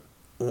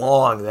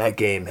long that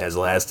game has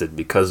lasted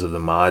because of the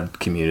mod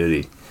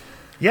community.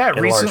 Yeah, it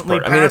recently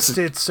passed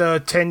its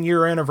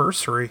 10-year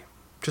anniversary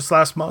just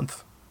last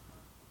month.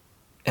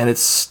 And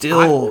it's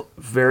still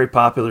very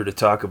popular to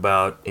talk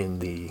about in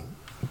the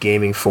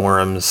gaming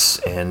forums,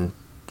 and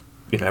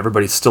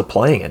everybody's still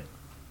playing it.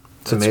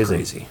 It's amazing.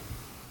 Crazy.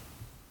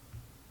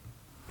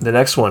 The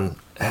next one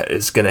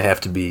is going to have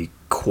to be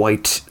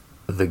quite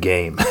the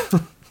game.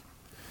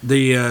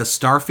 The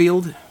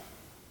Starfield?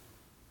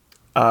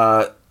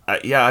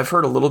 Yeah, I've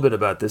heard a little bit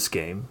about this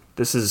game.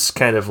 This is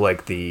kind of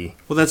like the...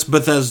 Well, that's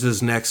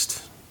Bethesda's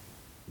next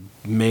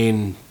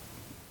main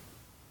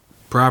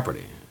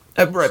property.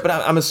 Right, but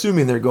I'm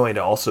assuming they're going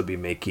to also be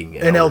making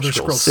an Elder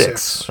Scrolls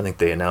 6. I think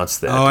they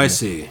announced that. Oh, I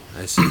see.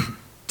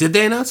 Did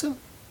they announce it?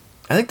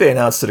 I think they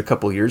announced it a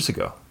couple years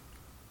ago.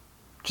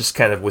 Just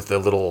kind of with the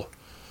little,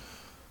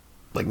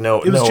 like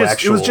actual it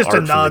was just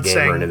art a nod from the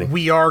game or anything. Saying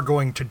we are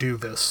going to do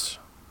this.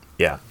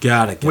 Yeah,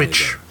 got it.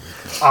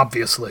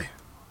 Obviously.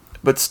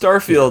 But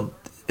Starfield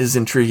is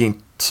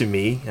intriguing to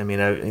me. I mean,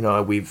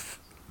 we've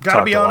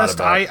gotta be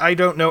honest. I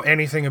don't know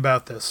anything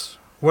about this.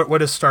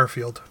 What is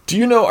Starfield? Do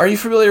you know? Are you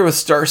familiar with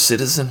Star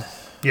Citizen?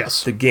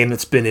 Yes. The game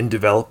that's been in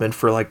development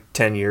for like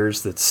 10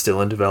 years, that's still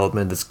in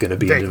development, that's going to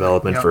be in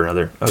development for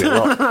another... Okay,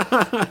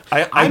 well,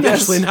 I'm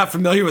actually not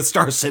familiar with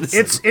Star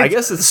Citizen. I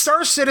guess it's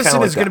Star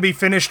Citizen is going to be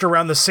finished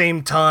around the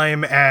same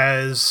time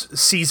as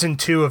Season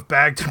 2 of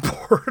Bagged and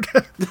Board.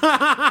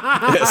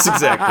 Yes,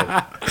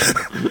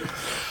 exactly.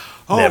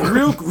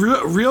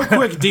 Real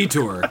quick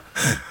detour.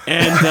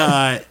 And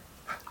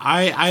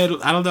I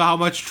don't know how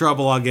much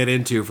trouble I'll get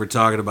into for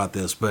talking about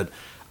this, but...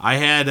 I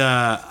had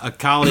a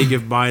colleague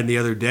of mine the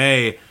other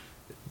day.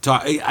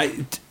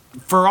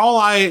 For all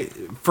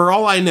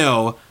I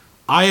know,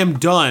 I am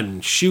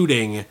done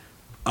shooting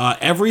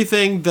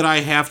everything that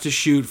I have to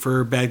shoot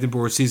for Bagged and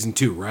Board Season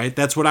 2. Right?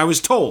 That's what I was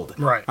told.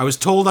 Right. I was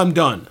told I'm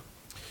done.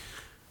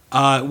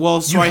 I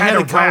had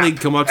a colleague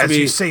come up to me. As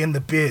you say in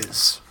the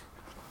biz.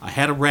 I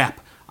had a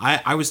rap.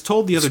 I was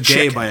told the other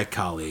day by a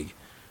colleague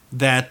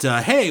that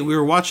hey, we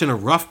were watching a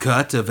rough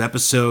cut of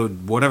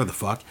episode whatever the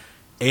fuck,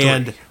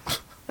 and.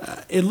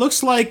 It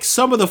looks like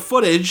some of the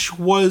footage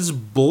was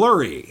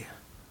blurry,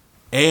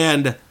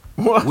 and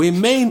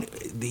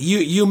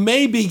you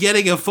may be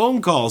getting a phone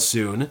call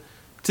soon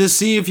to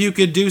see if you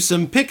could do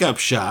some pickup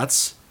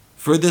shots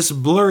for this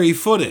blurry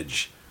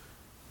footage.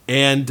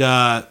 And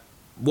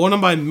one of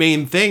my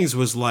main things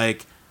was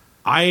like,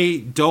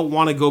 I don't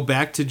want to go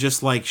back to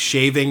just like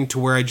shaving to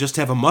where I just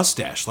have a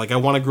mustache. Like I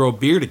want to grow a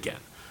beard again,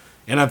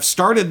 and I've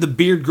started the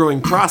beard growing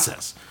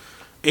process.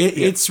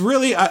 It's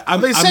really...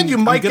 They said you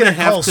might get a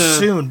call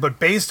soon, but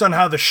based on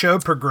how the show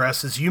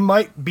progresses, you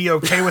might be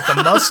okay with the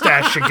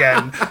mustache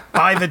again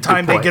by the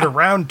time they get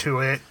around to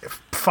it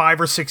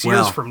 5 or 6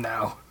 years from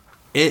now.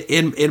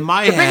 In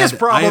my head... The biggest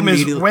problem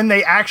is when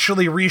they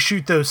actually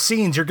reshoot those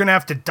scenes, you're going to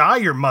have to dye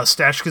your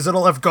mustache because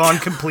it'll have gone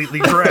completely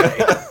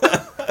gray.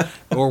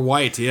 Or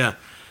white, yeah.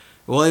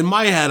 Well, in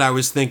my head, I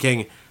was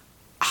thinking,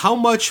 how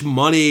much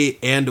money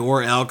and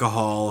or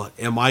alcohol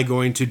am I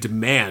going to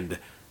demand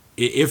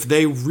if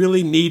they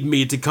really need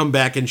me to come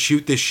back and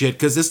shoot this shit,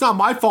 because it's not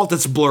my fault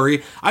it's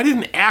blurry. I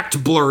didn't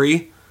act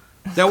blurry.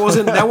 That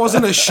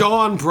wasn't a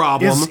Sean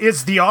problem.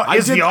 Is the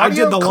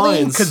audio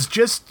clean? Because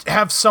just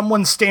have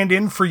someone stand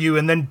in for you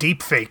and then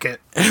deep fake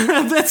it.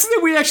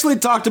 We actually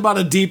talked about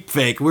a deep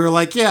fake. We were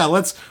like, yeah,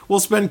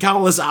 we'll spend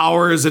countless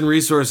hours and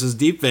resources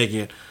deep faking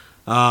it.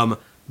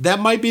 That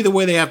might be the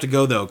way they have to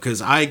go though, because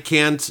I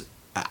can't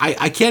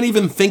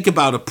even think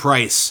about a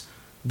price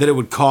that it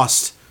would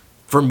cost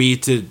for me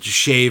to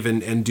shave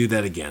and do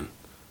that again.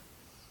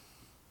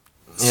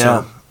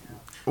 Yeah. So,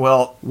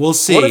 well, we'll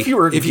see. What if you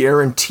were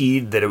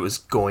guaranteed that it was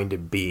going to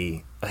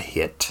be a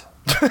hit?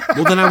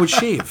 Well, then I would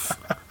shave.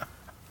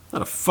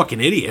 Not a fucking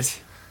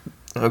idiot.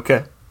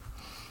 Okay.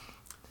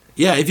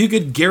 Yeah, if you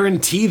could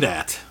guarantee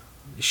that,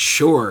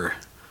 sure.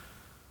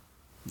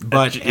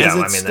 But as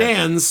it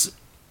stands,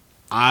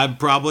 I'm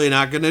probably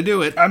not going to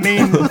do it. I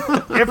mean,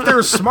 if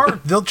they're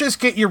smart, they'll just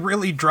get you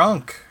really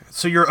drunk.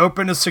 So you're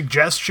open to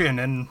suggestion.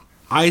 And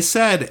I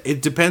said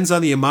it depends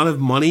on the amount of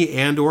money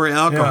and or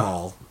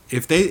alcohol. Yeah.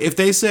 If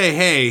they say,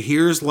 hey,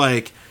 here's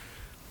like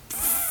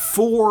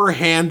 4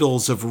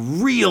 handles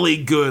of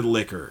really good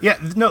liquor. Yeah,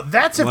 no,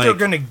 that's if they're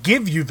going to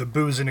give you the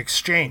booze in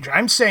exchange.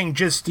 I'm saying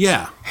just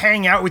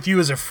hang out with you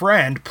as a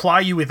friend,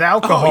 ply you with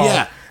alcohol. Oh,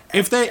 yeah.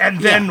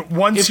 Then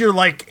once you're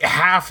like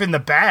half in the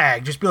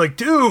bag, just be like,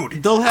 dude,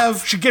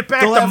 should get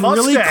back the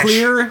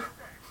mustache.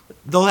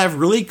 They'll have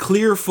really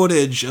clear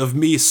footage of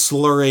me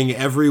slurring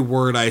every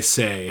word I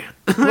say.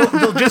 Well,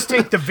 they'll just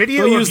take the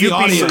video of you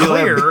being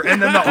clear,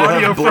 and then the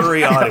audio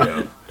blurry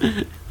audio.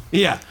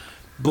 Yeah,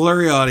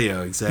 blurry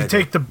audio. Exactly.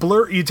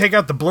 You take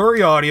out the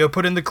blurry audio,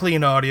 put in the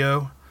clean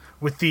audio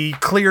with the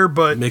clear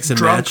but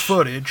drunk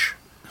footage.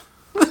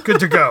 Good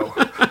to go.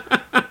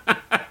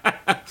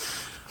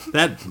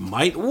 That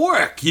might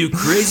work, you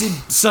crazy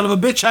son of a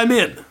bitch. I'm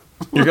in.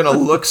 You're gonna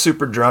look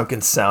super drunk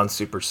and sound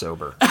super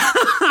sober.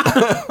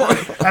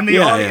 And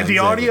the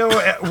audio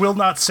will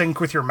not sync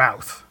with your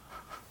mouth.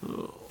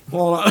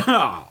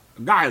 Well,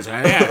 guys,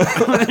 that's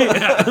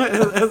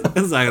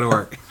not gonna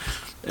work.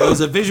 It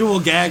was a visual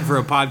gag for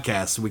a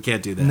podcast, so we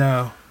can't do that.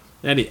 No.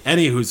 Any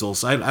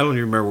hoozles. I don't even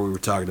remember what we were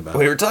talking about.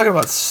 We were talking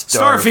about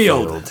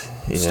Starfield.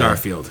 Yeah.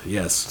 Starfield,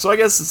 yes. So I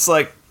guess it's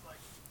like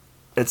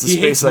it's a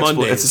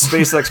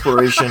space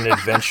exploration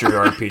adventure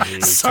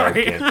RPG type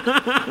game.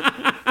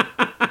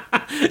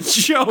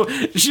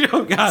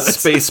 Joe got it.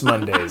 Space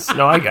Mondays.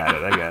 No, I got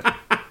it.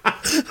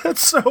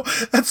 That's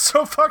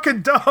so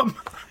fucking dumb.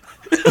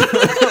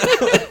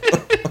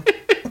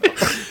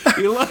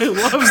 He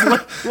loves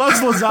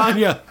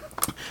lasagna.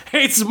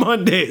 Hates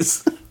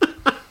Mondays.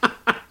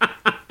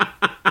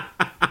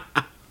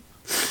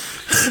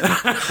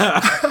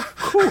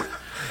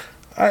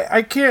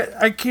 I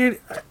can't.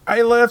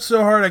 I laughed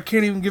so hard I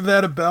can't even give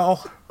that a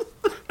bell.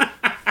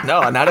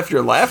 No, not if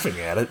you're laughing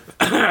at it.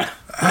 Anyway,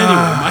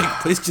 Mike,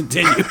 please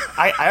continue.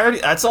 I already.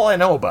 That's all I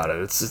know about it.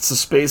 It's a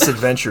space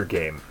adventure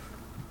game.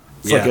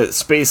 It's like a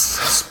space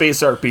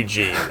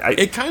RPG.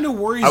 It kind of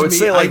worries me. I would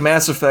say like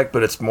Mass Effect,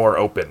 but it's more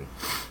open.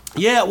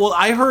 Yeah, well,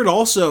 I heard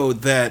also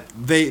that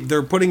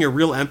they're putting a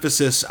real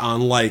emphasis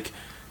on like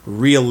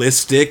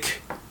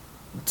realistic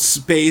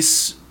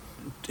space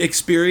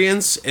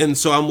experience, and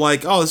so I'm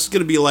like, oh, this is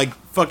gonna be like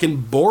fucking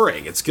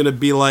boring. It's gonna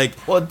be like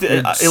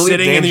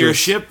sitting in your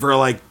ship for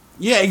like.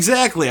 Yeah,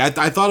 exactly. I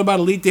thought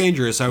about Elite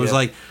Dangerous. I was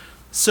like,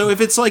 so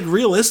if it's like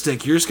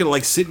realistic, you're just gonna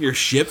like sit in your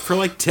ship for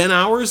like 10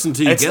 hours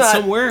until you get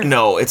somewhere?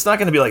 No, it's not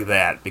gonna be like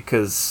that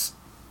because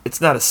it's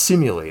not a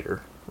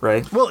simulator,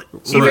 right? Well,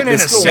 so even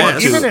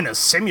in a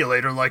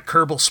simulator like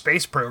Kerbal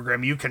Space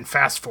Program, you can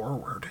fast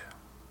forward.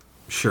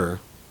 Sure.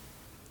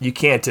 You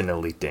can't in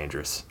Elite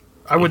Dangerous.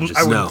 I wouldn't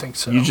think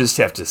so. You just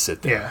have to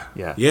sit there.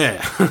 Yeah.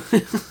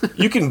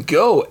 You can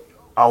go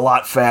a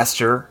lot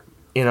faster,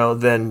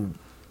 than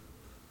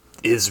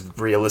is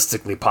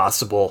realistically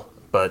possible,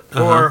 but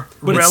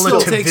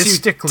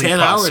relativistically 10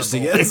 hours to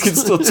get. It can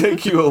still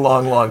take you a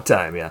long, long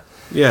time. Yeah.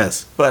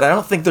 Yes. But I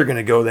don't think they're going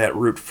to go that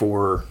route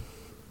for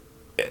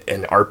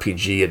an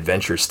RPG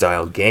adventure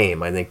style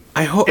game. I think.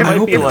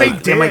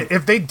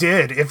 If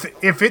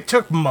it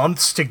took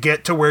months to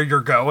get to where you're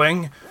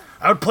going,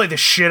 I would play the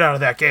shit out of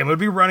that game. It would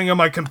be running on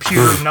my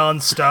computer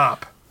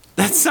nonstop.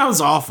 That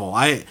sounds awful.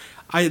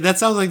 That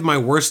sounds like my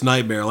worst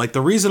nightmare. Like,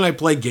 the reason I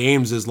play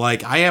games is,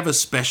 like, I have a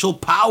special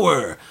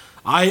power.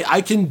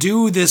 I can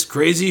do this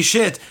crazy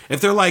shit.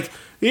 If they're like,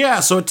 yeah,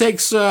 so it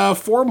takes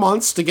 4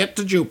 months to get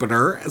to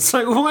Jupiter. It's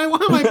like, why am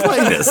I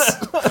playing this?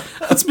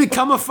 Let's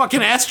become a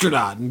fucking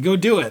astronaut and go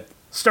do it.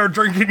 Start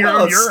drinking your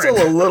own urine. It's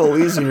still a little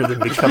easier than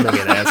becoming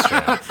an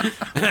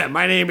astronaut.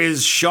 My name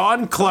is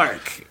Sean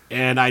Clark,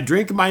 and I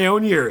drink my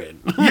own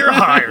urine. You're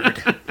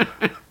hired.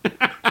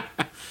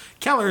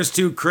 Keller's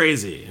too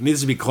crazy. It needs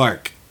to be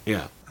Clark.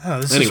 Yeah.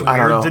 Oh, this is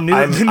weird. The new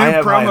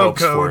promo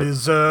code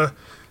is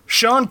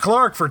Sean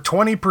Clark for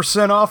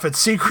 20% off at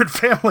Secret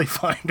Family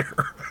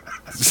Finder.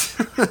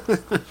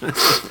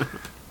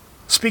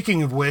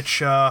 Speaking of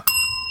which,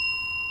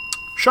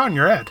 Sean,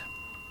 you're Ed.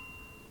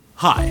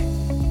 Hi,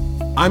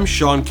 I'm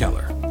Sean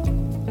Keller.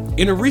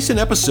 In a recent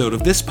episode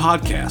of this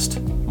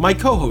podcast, my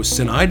co-hosts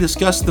and I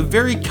discussed the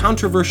very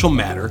controversial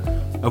matter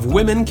of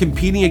women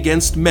competing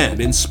against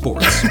men in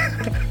sports.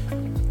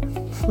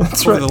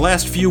 Over the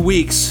last few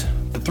weeks,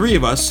 the three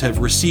of us have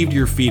received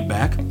your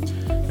feedback,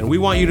 and we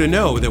want you to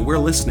know that we're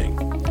listening.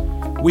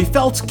 We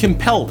felt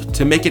compelled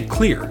to make it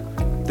clear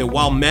that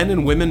while men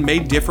and women may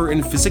differ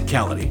in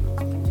physicality,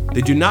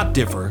 they do not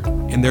differ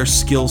in their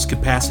skills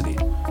capacity.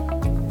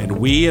 And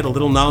we at A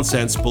Little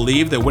Nonsense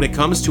believe that when it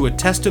comes to a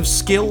test of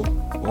skill,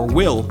 or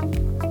will,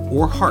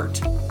 or heart,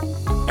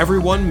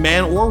 everyone,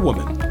 man or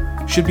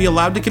woman, should be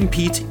allowed to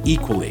compete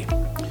equally.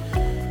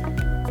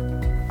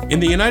 In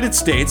the United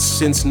States,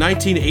 since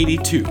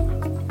 1982,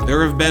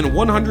 there have been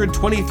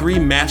 123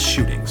 mass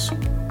shootings.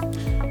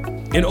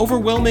 An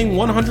overwhelming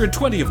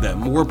 120 of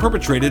them were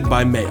perpetrated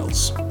by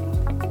males.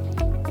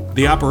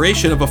 The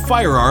operation of a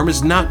firearm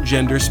is not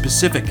gender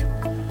specific.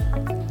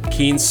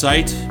 Keen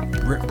sight,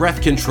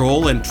 breath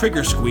control, and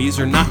trigger squeeze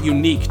are not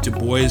unique to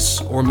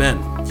boys or men.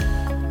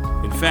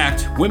 In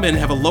fact, women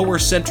have a lower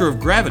center of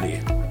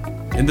gravity,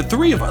 and the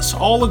three of us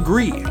all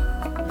agree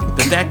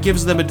that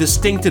gives them a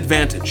distinct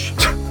advantage.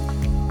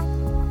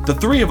 The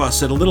three of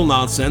us at A Little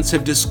Nonsense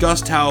have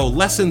discussed how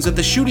lessons at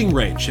the shooting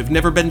range have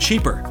never been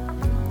cheaper,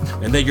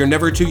 and that you're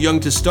never too young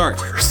to start.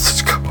 Where's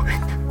this going?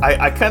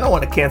 I kind of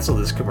want to cancel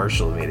this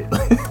commercial immediately.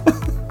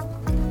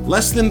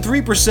 Less than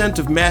 3%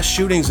 of mass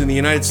shootings in the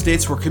United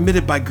States were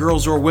committed by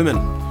girls or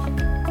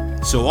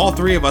women. So all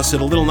three of us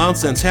at A Little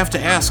Nonsense have to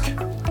ask,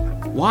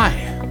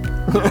 why?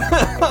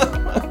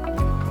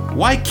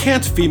 Why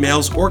can't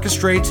females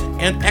orchestrate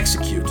and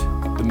execute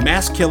the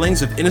mass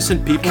killings of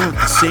innocent people at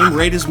the same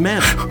rate as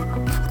men?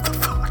 What the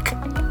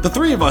fuck? The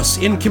three of us,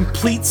 in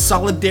complete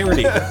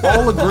solidarity,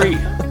 all agree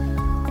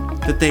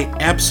that they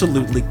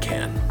absolutely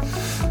can.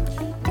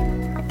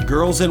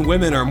 Girls and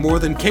women are more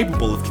than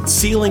capable of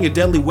concealing a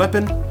deadly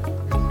weapon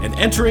and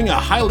entering a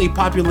highly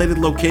populated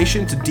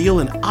location to deal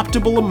an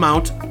optimal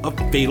amount of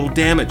fatal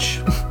damage.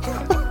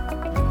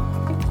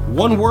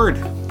 One word: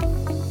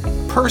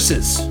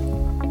 purses.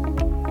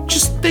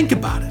 Just think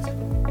about it.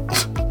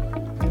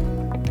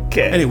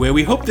 Okay. Anyway,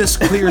 we hope this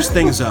clears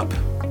things up.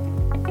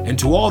 And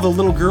to all the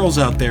little girls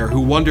out there who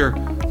wonder,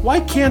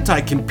 why can't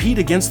I compete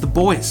against the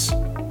boys?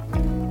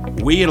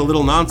 We at A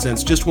Little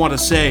Nonsense just want to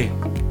say,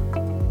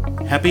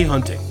 happy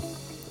hunting.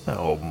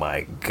 Oh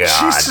my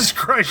god. Jesus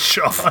Christ,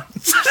 Sean.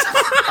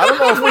 I don't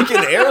know if we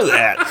can air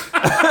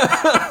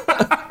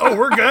that. Oh,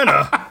 we're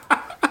gonna.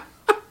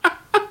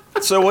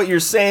 So what you're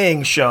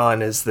saying,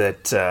 Sean, is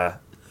that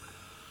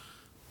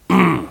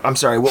I'm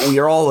sorry, what we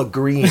are all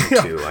agreeing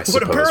to, I suppose.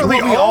 But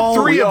apparently we all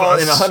three we of all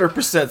us in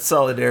 100%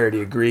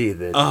 solidarity agree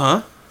that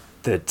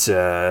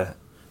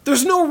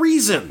There's no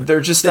reason.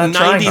 They're just that not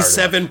trying hard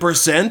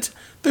 97%.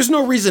 There's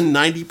no reason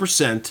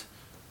 90%,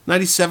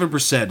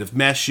 97% of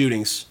mass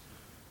shootings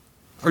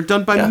are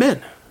done by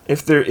men.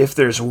 if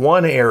there's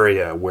one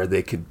area where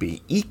they could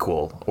be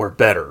equal or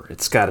better,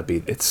 it's got to be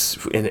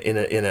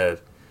in a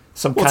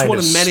some Well, it's kind one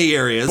of of many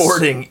areas.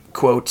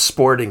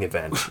 sporting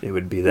event. It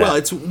would be that. Well,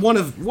 it's one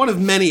of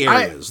many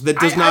areas that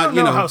does I not,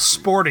 don't know how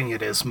sporting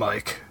it is,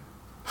 Mike.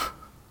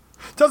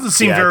 Doesn't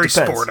seem Yeah, it very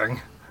depends.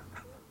 sporting.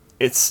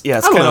 it's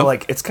don't kind know.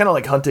 of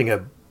like hunting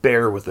a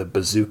bear with a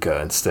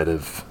bazooka instead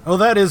of Oh,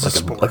 that is a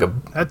sport. like a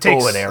that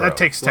takes bow and arrow. that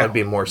takes That'd talent.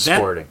 be more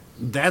sporting.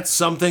 That's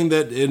something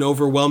that an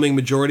overwhelming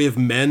majority of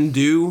men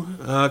do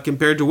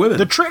compared to women.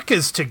 The trick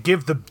is to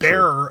give the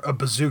bear a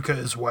bazooka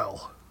as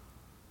well.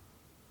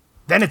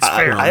 Then it's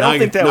fair. I don't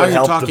think that now would you're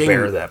help the talking-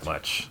 bear that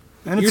much.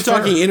 And it's You're fair.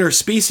 talking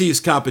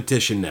interspecies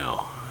competition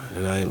now.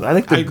 And I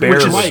think the agree bear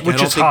with is- Mike. which I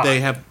don't is think hot. they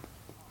have. They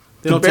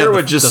The don't bear have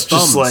would the just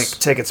thumbs. like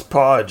take its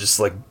paw, just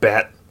like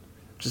bat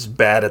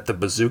at the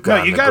bazooka. No,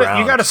 on you the got ground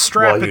you got to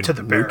strap while it you to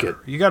the bear. nuke it.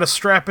 You got to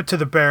strap it to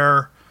the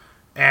bear,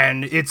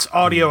 and it's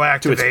audio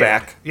activated.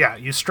 back? Yeah,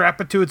 you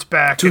strap it to its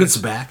back. To and its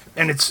back.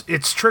 and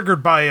it's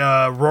triggered by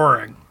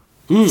roaring.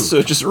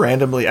 So just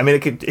randomly, I mean,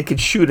 it could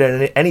shoot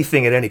at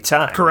anything at any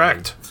time.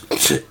 Correct.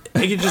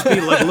 It could just be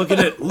like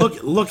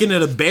looking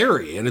at a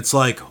berry, and it's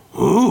like,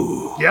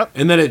 ooh, Yep,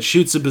 and then it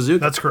shoots a bazooka.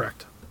 that's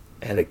correct.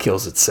 And it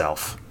kills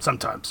itself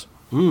Sometimes.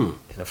 in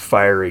a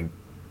fiery,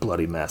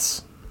 bloody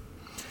mess.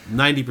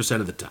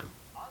 90% of the time.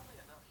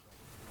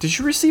 Did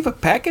you receive a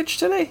package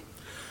today?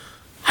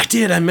 I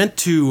did. I meant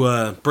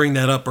to bring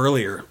that up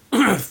earlier.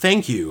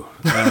 Thank you.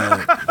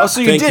 Oh, so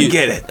you Thank did you.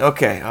 get it.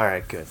 Okay, all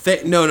right, good.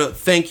 No.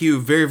 Thank you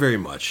very, very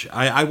much.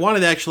 I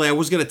wanted actually. I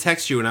was going to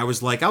text you, and I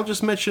was like, I'll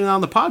just mention it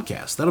on the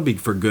podcast. That'll be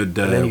for good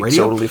And then you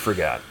radio. totally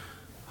forgot.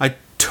 I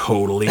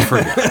totally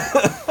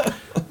forgot.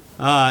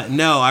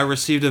 No, I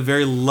received a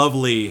very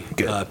lovely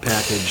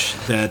package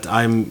that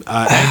I'm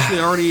actually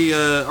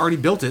already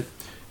built it.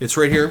 It's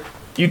right here.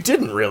 You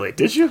didn't really,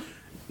 did you?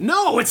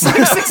 No, it's like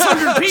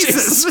 600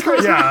 pieces.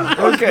 Yeah.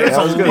 Okay, There's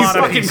I was a gonna lot say.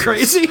 of Fucking pieces.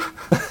 crazy.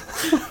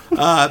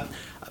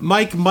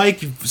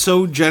 Mike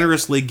so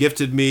generously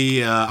gifted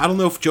me. I don't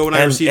know if Joe and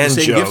I received the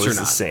same Joe gifts or is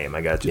not. the same.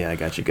 I got you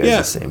guys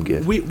the same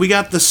gift. We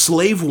got the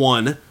slave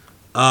one.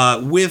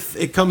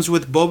 It comes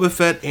with Boba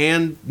Fett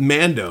and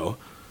Mando.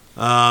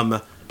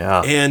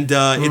 Yeah. And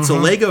it's a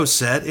Lego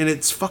set, and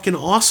it's fucking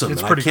awesome.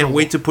 It's And pretty I can't cool.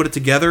 wait to put it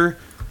together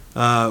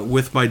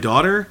with my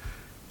daughter,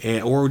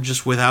 or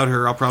just without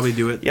her. I'll probably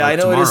do it. Yeah, like, I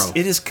know tomorrow.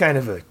 it is kind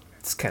of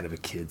a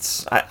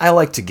kid's. I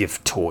like to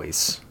give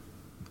toys.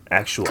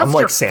 Actual, 'Cause I'm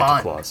they're like Santa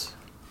fun. Claus.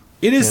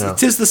 It is. You know.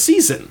 'Tis the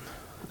season.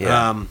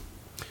 Yeah.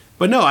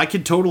 But no, I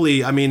could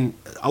totally. I mean,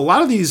 a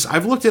lot of these.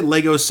 I've looked at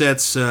Lego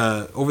sets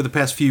over the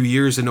past few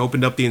years and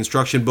opened up the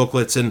instruction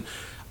booklets, and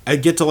I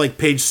get to like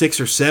page 6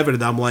 or 7,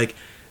 and I'm like,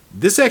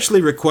 this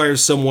actually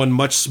requires someone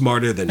much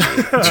smarter than me.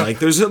 Like,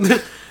 there's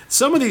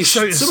some of these.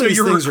 So some of these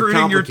you're things are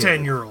recruiting your complicated.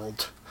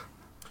 10-year-old.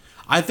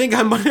 I think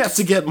I might have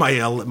to get my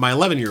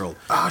 11-year-old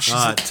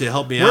to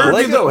help me out.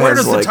 Where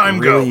does the time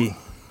go?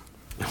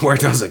 Where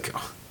does it go?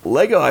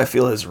 Lego, I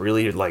feel, has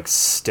really like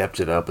stepped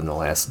it up in the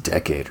last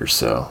decade or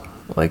so.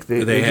 Like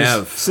they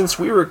have. since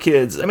we were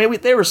kids. I mean,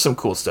 there was some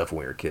cool stuff when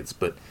we were kids,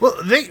 but Well,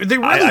 they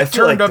really I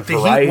feel turned like up the the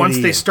heat variety once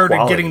they and started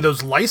quality. getting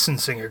those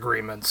licensing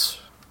agreements.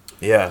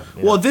 yeah.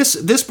 Well,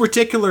 this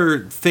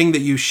particular thing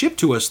that you shipped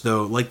to us,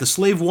 though, like the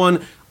Slave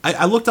One,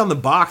 I looked on the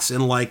box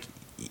and like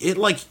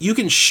you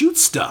can shoot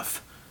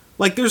stuff.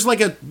 Like there's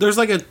like a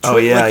Oh,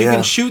 yeah, like you yeah.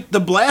 can shoot the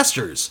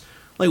blasters.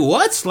 Like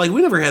what? Like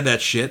we never had that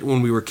shit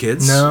when we were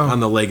kids No. on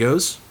the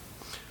Legos.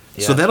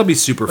 So Yeah. that'll be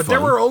super But fun.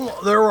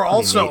 there were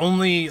also neat.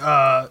 only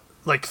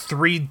like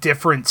 3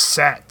 different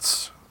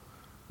sets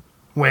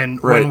when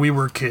Right. we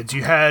were kids.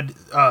 You had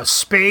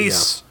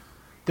space,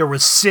 there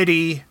was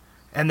city,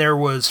 and there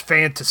was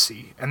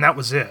fantasy, and that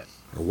was it.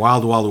 Or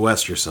Wild Wild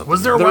West or something.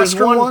 Was there a There was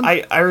Western one?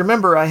 I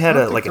remember I had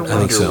like an there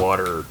was.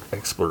 underwater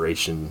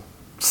exploration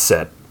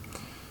set.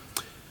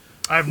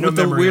 I have no with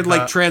the memory weird, of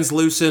like that.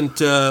 translucent,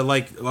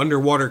 like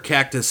underwater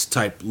cactus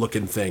type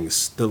looking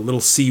things, the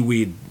little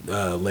seaweed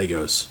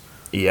Legos.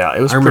 Yeah,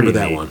 it was. I remember pretty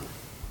that neat. one.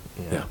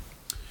 Yeah.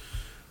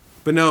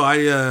 But no,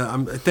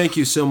 thank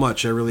you so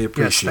much. I really Yes,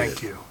 appreciate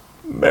thank it. you.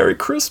 Merry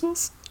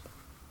Christmas.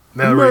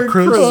 Merry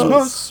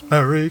Christmas.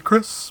 Merry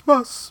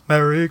Christmas,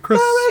 Merry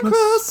Christmas,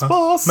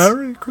 Christmas.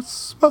 Merry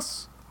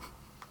Christmas.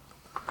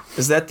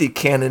 Is that the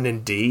Canon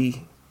in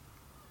D?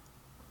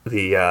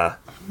 The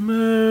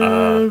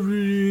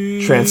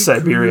Merry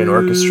Trans-Siberian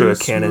Orchestra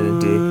Canon in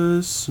D.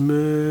 Christmas,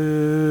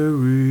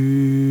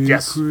 Merry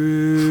Yes.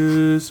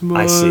 Christmas.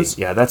 I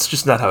see. Yeah, that's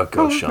just not how it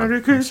goes, Sean.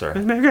 I'm sorry.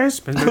 Have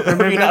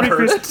you not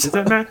heard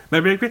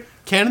it?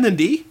 Canon in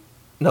D?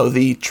 No,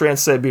 the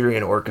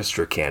Trans-Siberian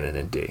Orchestra Canon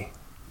in D.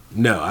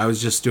 No, I was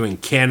just doing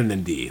Canon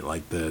in D,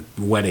 like the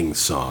wedding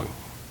song.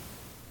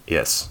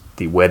 Yes,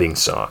 the wedding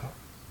song.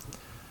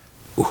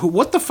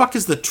 What the fuck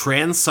is the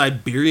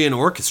Trans-Siberian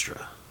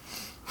Orchestra?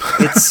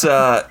 It's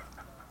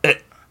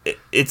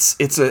it's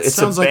a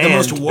Sounds like the band,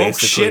 most woke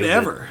basically, shit that-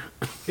 ever.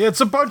 Yeah, it's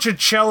a bunch of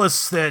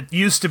cellists that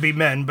used to be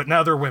men, but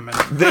now they're women.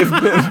 They've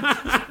been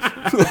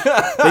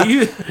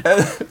They're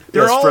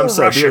yes, all from Russian.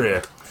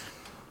 Siberia.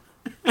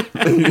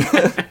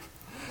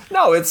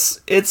 No,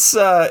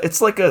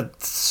 it's like a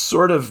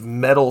sort of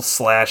metal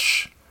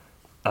slash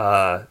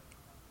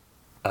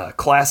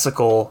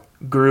classical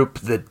group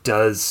that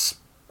does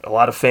a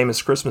lot of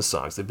famous Christmas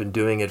songs. They've been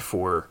doing it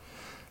for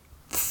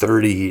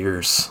 30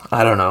 years.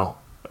 I don't know.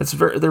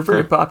 They're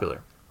very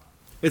popular.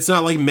 It's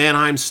not like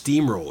Mannheim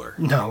Steamroller.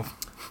 No.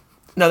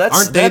 No,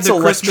 Aren't they that's the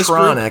Christmas group?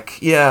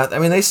 electronic. Yeah, I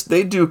mean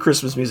they do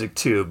Christmas music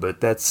too, but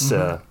that's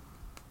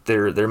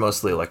they're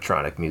mostly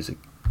electronic music.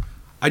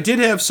 I did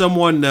have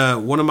someone,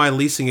 one of my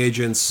leasing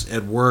agents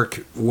at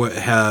work,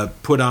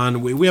 put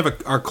on. We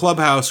have our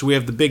clubhouse. We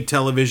have the big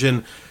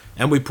television,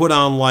 and we put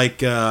on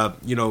like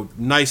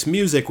nice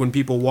music when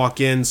people walk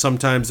in.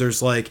 Sometimes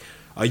there's like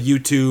a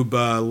YouTube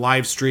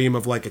live stream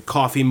of like a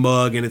coffee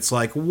mug, and it's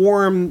like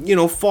warm,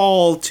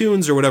 fall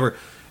tunes or whatever.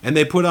 And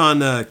they put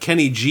on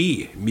Kenny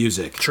G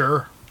music.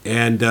 Sure.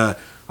 And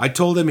I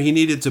told him he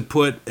needed to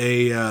put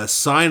a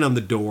sign on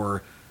the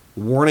door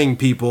warning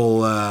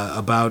people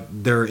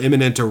about their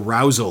imminent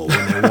arousal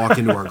when they walk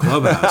into our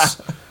clubhouse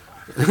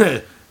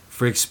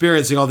for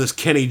experiencing all this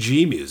Kenny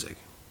G music.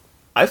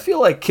 I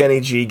feel like Kenny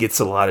G gets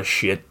a lot of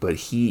shit, but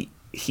he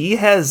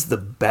has the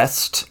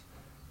best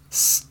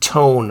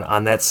tone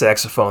on that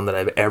saxophone that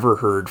I've ever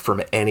heard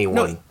from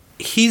anyone.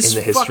 He's in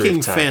the history fucking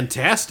of time.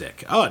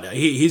 fantastic. Oh, no,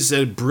 he's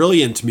a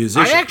brilliant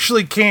musician. I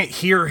actually can't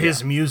hear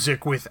his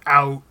music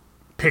without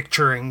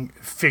picturing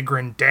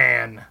Flagrant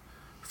Dan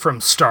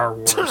from Star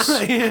Wars.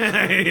 I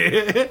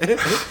mean,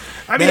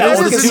 That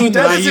is the tune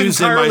that I is use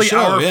in my entirely show,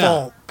 our yeah.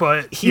 fault,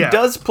 but He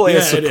does play a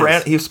Yeah, it soprano.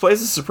 is. He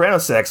plays a soprano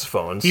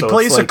saxophone. He so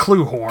plays it's a like,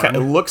 clue horn. It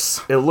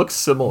looks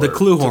similar. The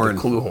clue to horn.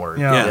 The clue horn.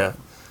 Yeah.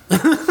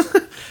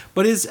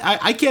 But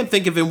I can't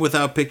think of him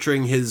without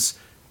picturing his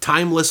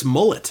timeless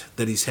mullet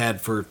that he's had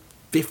for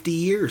 50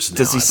 years now.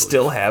 Does he I believe.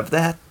 still have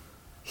that?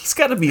 He's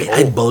got to be old.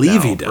 I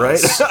believe now, he does.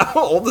 Right?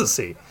 How old is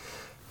he?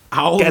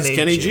 How old is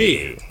Kenny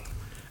G?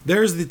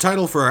 There's the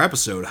title for our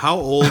episode. How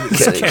old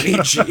is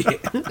Kenny G?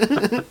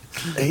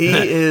 He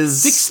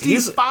is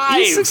 65.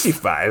 He's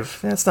 65.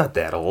 That's not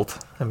that old.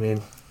 I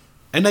mean,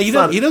 And he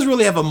doesn't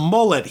really have a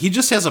mullet. He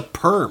just has a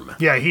perm.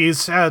 Yeah,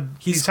 he's had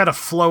a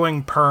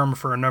flowing perm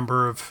for a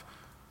number of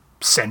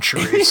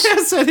centuries.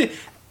 Yes,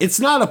 It's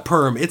not a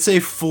perm. It's a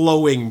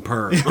flowing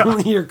perm. Yeah.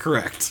 You're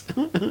correct.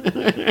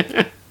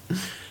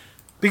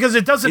 Because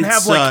it doesn't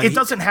it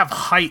doesn't have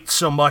height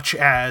so much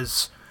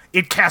as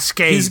it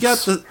cascades.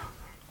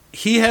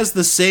 He has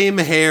the same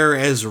hair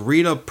as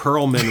Rita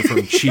Perlman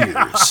from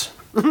Cheers.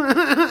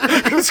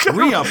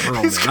 Rhea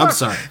Perlman. I'm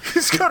sorry.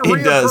 He's got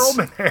Rhea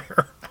Perlman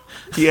hair.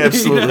 He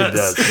absolutely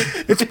does.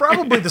 It's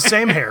probably the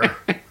same hair.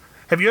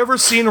 Have you ever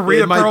seen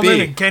Rhea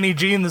Perlman and Kenny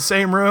G in the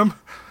same room?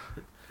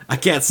 I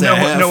can't say I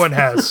have. No one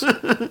has.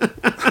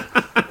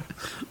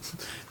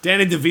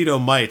 Danny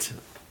DeVito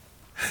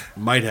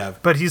might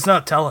have. But he's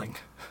not telling.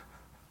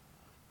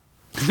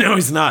 No,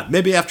 he's not.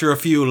 Maybe after a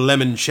few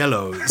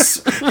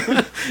limoncellos.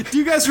 Do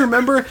you guys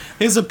remember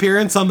his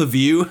appearance on The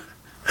View?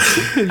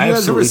 Have you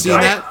guys ever seen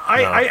that?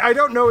 I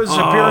don't know his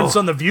appearance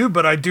on The View,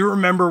 but I do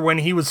remember when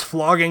he was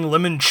flogging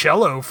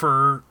limoncello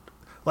for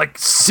like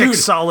 6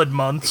 solid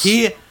months.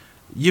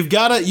 You've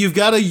got a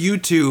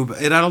YouTube,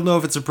 and I don't know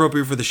if it's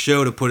appropriate for the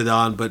show to put it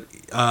on, but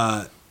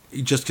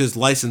just because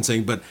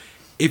licensing. But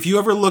if you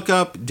ever look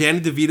up Danny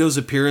DeVito's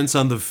appearance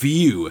on The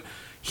View,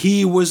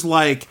 he was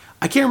like,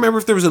 I can't remember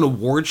if there was an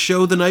award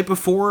show the night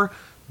before,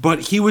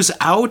 but he was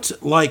out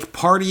like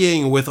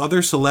partying with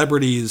other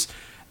celebrities,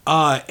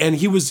 and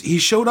he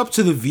showed up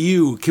to The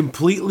View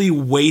completely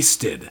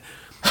wasted,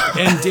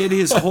 and did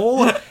his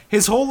whole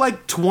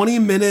like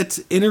 20-minute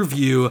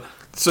interview.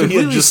 So he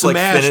had just like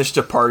finished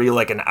a party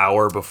like an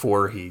hour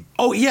before he.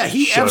 Oh yeah,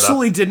 he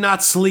absolutely did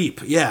not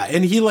sleep. Yeah,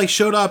 and he like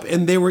showed up,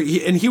 and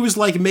he was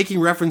like making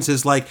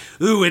references like,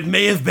 "Ooh, it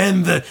may have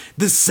been the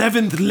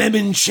 7th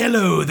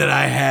limoncello that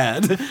I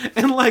had,"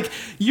 and like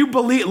you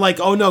believe like,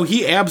 oh no,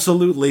 he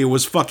absolutely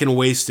was fucking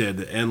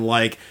wasted and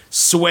like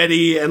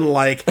sweaty and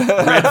like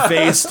red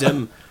faced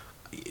and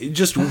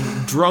just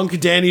drunk.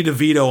 Danny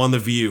DeVito on The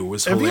View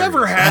was hilarious. Have you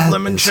ever had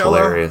limoncello?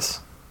 Hilarious.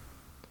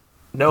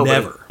 No,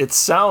 never. But it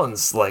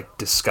sounds like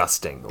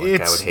disgusting. Like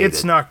I would hate it.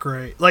 It's not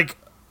great. Like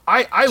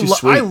I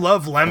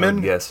love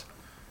lemon. Yes.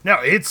 No,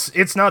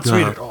 it's not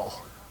sweet at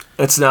all.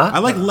 It's not. I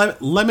like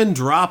lemon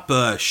drop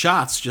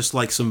shots, just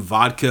like some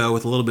vodka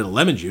with a little bit of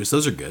lemon juice.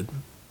 Those are good.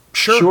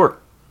 Sure.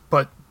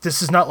 But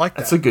this is not like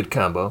that. That's a good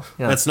combo.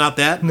 Yeah. That's not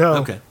that? No.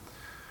 Okay.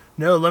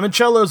 No,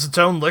 limoncello is its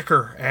own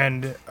liquor,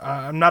 and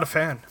I'm not a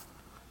fan.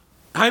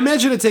 I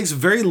imagine it takes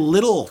very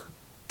little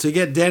to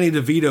get Danny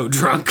DeVito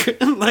drunk.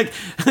 Like,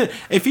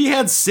 if he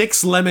had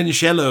 6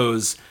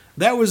 limoncellos,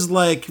 that was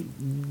like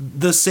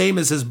the same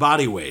as his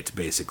body weight,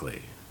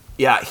 basically.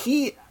 Yeah,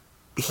 he's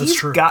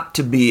got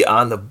to be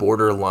on the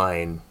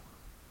borderline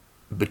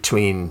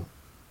between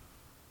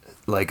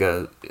like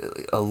a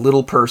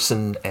little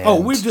person and. Oh,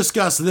 we've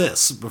discussed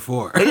this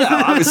before.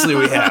 Yeah, obviously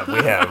we have,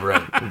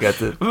 right? We got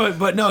the.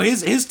 But no,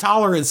 his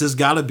tolerance has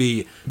got to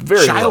be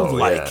very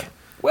childlike. Low, yeah.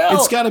 Well,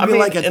 it's got to be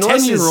like a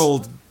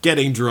 10-year-old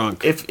getting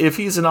drunk. If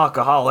he's an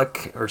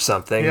alcoholic or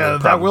something, yeah,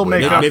 that will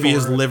make up maybe for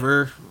his it.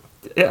 liver.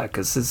 Yeah,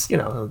 because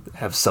he'll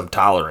have some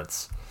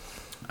tolerance.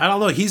 I don't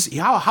know. He's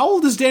how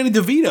old is Danny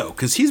DeVito?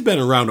 Because he's been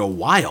around a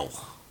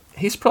while.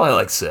 He's probably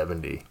like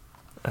 70.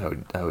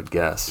 I would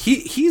guess.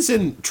 He's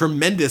in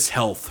tremendous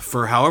health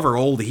for however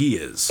old he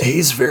is.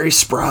 He's very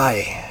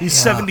spry. He's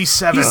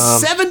 77. He's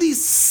 77.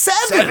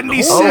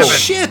 77. Holy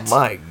shit!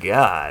 My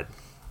God.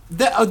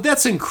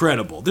 That's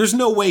incredible. There's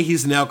no way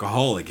he's an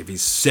alcoholic if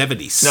he's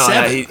 77.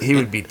 No, he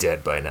would be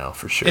dead by now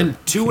for sure. And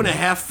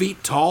 2.5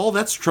 feet tall.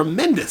 That's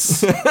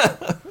tremendous.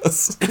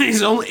 And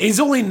he's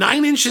only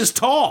 9 inches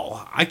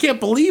tall. I can't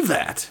believe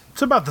that.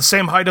 It's about the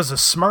same height as a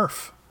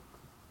Smurf.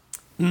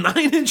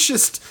 9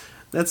 inches.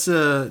 That's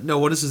no.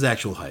 What is his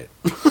actual height?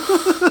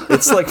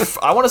 It's like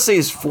I want to say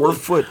he's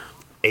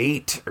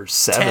 4'8" or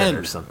 7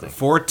 or something.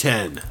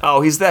 4'10".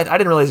 Oh, he's that. I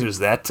didn't realize he was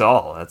that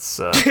tall. That's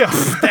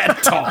That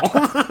tall.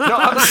 No,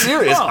 I'm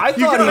serious. I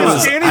thought he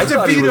was. Danny I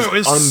thought he was DeVito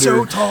is under,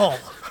 so tall.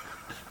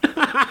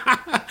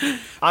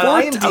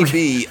 On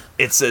IMDb,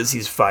 it says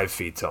he's 5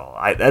 feet tall.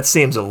 That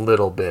seems a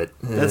little bit.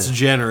 That's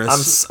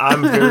generous.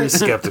 I'm very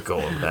skeptical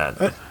of that,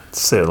 to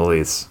say the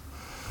least.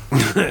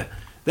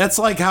 That's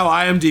like how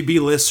IMDb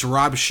lists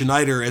Rob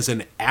Schneider as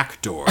an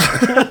actor. With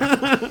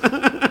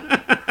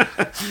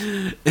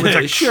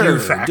a Q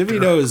factor.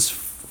 DeVito's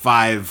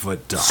 5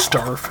 foot tall.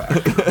 Star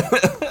factor.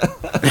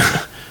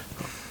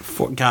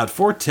 God,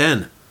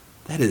 4'10".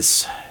 That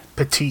is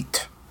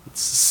Petite.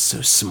 It's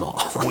so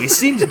small. We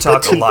seem to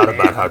talk a lot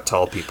about how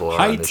tall people are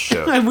on this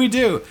show. We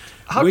do.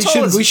 How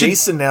tall is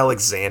Jason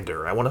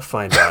Alexander? I want to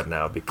find out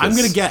now because I'm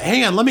gonna guess.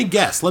 Hang on, let me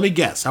guess. I want to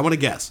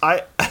guess. I'm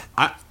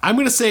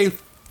gonna say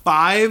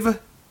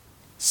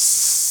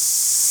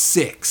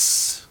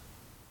 5'6".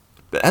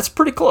 That's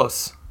pretty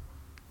close.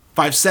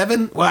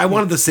 5'7"? Well, I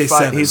wanted to say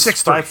 7. He's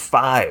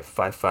 5'5".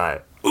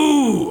 5'5".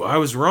 Ooh, I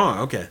was wrong.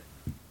 Okay.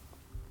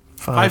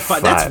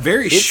 5'5". That's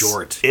very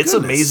short. It's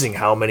amazing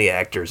how many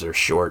actors are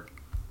short.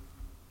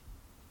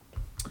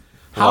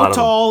 How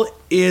tall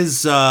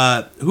is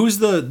who's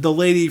the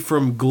lady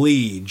from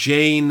Glee?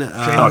 Jane.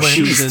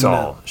 She's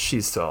tall.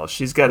 She's tall.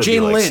 She's got to be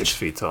like 6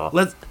 feet tall.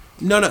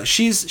 No,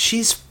 she's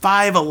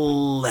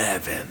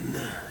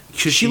 5'11".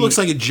 Because she looks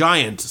like a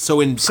giant,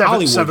 so in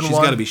Hollywood, she's 7'1".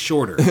 got to be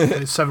shorter.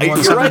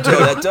 7'1", You're right,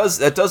 7'2". though.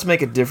 That does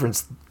make a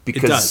difference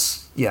because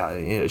does.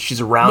 Yeah, she's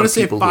I'm around going to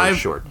say people who are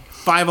short.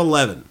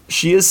 5'11".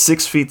 She is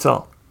 6 feet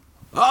tall.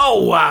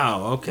 Oh,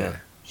 wow. Okay. Yeah,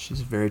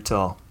 she's very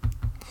tall.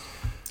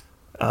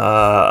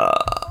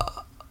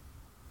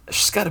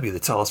 She's got to be the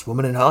tallest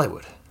woman in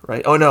Hollywood,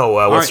 right? Oh no,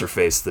 what's her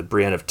face? The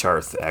Brienne of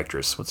Tarth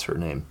actress. What's her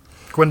name?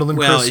 Gwendolyn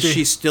Christie. Is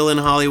she still in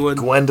Hollywood?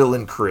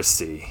 Gwendolyn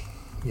Christie.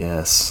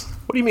 Yes.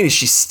 What do you mean? Is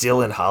she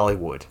still in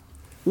Hollywood?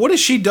 What has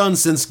she done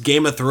since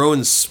Game of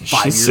Thrones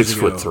 5 years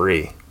ago? She's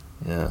 6'3".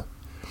 Yeah.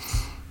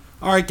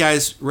 All right,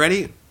 guys,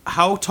 ready?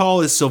 How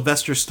tall is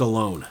Sylvester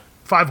Stallone?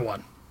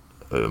 5'1".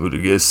 I'm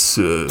gonna guess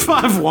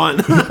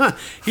 5'1".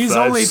 He's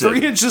only 5'7".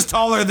 3 inches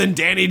taller than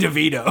Danny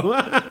DeVito.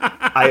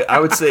 I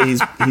would say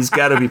he's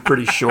got to be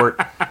pretty short.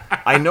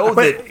 I know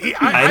But that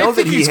I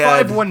think he he's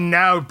had 5'1"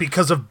 now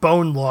because of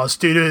bone loss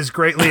due to his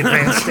greatly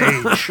advanced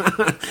age.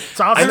 It's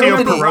I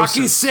know that Rocky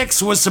osteoporosis.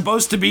 6 was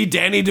supposed to be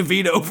Danny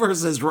DeVito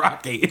versus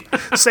Rocky.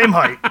 Same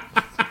height.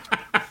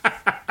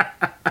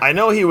 I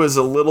know he was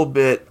a little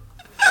bit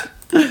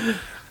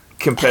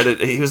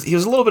competitive. He was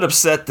a little bit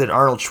upset that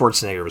Arnold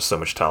Schwarzenegger was so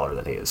much taller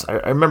than he is. I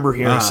remember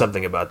hearing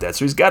something about that.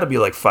 So he's got to be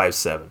like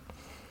 5'7",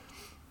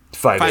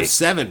 5'8".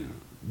 5'7".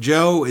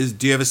 Joe,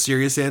 do you have a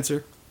serious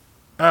answer?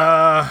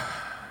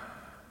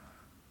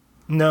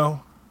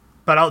 No,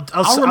 but I'll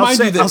say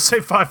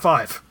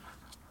 5'5".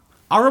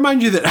 I'll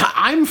remind you that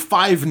I'm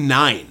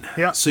 5'9".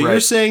 Yeah. So Right.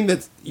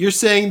 you're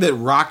saying that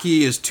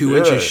Rocky is 2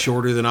 inches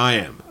shorter than I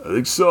am. I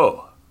think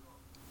so.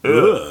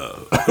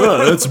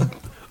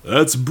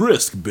 That's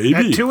brisk,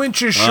 baby. At 2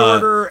 inches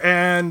shorter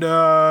and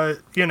 30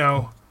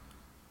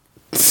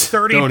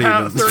 Don't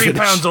even finish.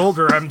 pounds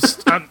older, I'm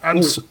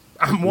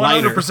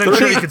 100%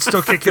 sure you could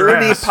still kick your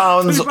 30 ass.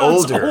 pounds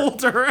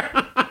older.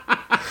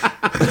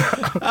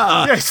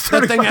 Yeah, he's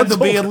 30 That thing had to pounds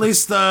be older. at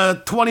least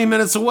 20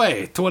 minutes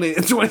away.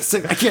 26.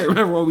 I can't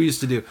remember what we used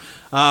to do.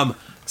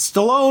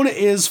 Stallone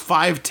is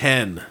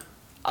 5'10".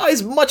 Oh,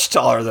 he's much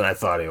taller than I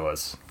thought he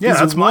was. Yeah, He's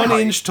that's my 1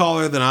 height. inch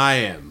taller than I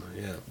am.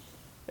 Yeah.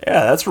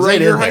 Yeah, that's right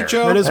that your in height, there.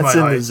 Joe? That is That's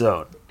my in the height.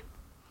 zone.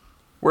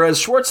 Whereas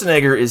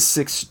Schwarzenegger is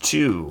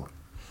 6'2".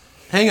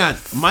 Hang on.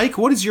 Mike,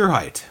 what is your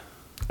height?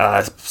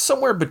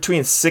 Somewhere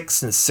between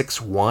 6 and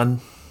 6'1".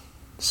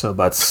 So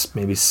about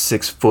maybe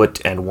 6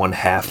 foot and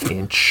 1/2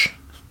 inch.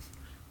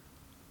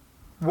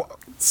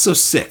 So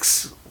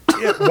 6.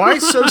 Yeah, why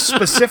so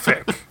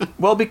specific?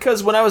 Well,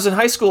 because when I was in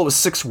high school, it was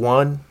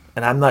 6'1",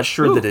 and I'm not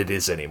sure that it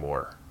is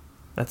anymore.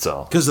 That's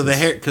all. Because of the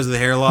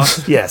hair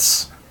loss?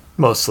 Yes,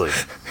 mostly.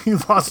 You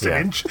lost Yeah.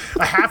 an inch,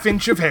 a half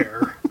inch of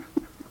hair.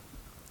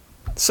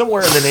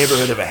 Somewhere in the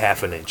neighborhood of a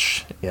 1/2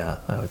 inch. Yeah,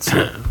 I would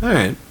say. All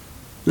right.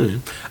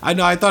 I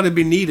know. I thought it'd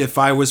be neat if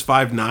I was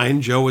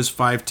 5'9", Joe was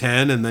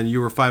 5'10", and then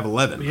you were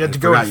 5'11". You had to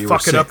go and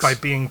fuck it up by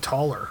being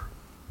taller.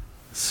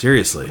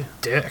 Seriously.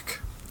 Dick.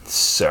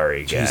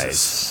 Sorry, guys.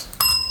 Jesus.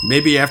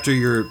 Maybe after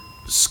your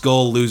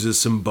skull loses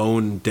some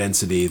bone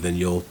density, then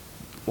you'll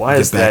Why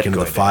get is back that into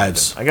going the to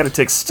fives. happen? I got to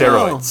take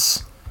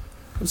steroids.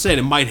 I'm saying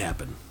it might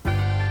happen.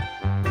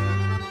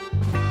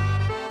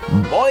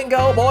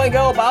 Boingo,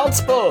 boingo,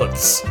 bounce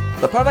boots.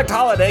 The perfect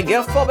holiday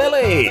gift for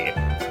Billy.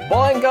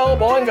 Boingo,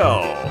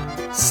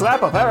 boingo.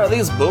 Slap a pair of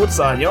these boots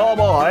on your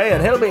boy,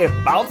 and he'll be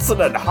bouncing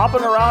and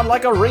hopping around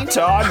like a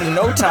retard in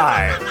no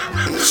time.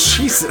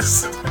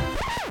 Jesus.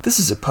 This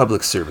is a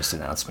public service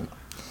announcement.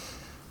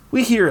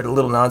 We here at A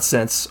Little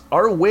Nonsense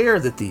are aware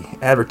that the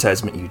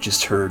advertisement you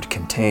just heard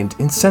contained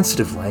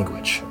insensitive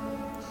language.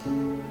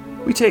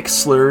 We take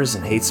slurs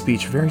and hate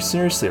speech very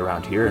seriously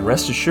around here, and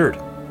rest assured,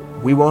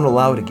 we won't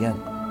allow it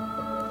again.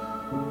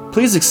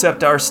 Please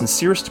accept our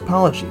sincerest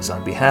apologies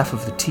on behalf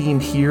of the team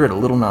here at A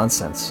Little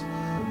Nonsense.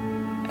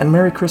 And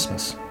Merry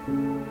Christmas.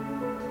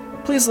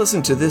 Please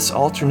listen to this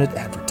alternate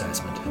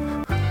advertisement.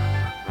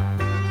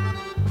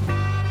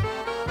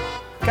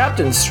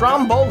 Captain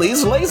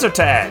Stromboli's laser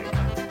tag.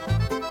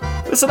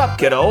 Listen up,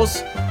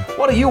 kiddos.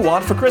 What do you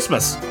want for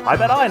Christmas? I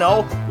bet I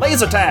know.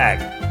 Laser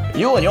tag.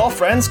 You and your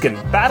friends can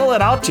battle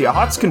it out to your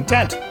heart's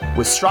content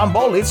with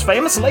Stromboli's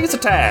famous laser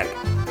tag.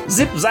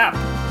 Zip zap.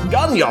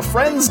 Gun your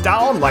friends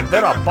down like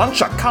they're a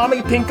bunch of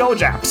commie pinko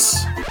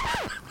japs.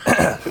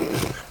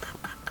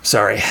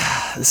 Sorry,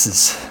 this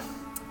is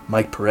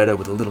Mike Peretta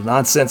with A Little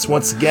Nonsense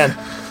once again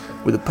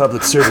with a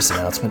public service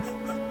announcement.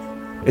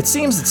 It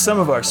seems that some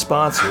of our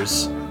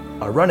sponsors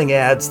are running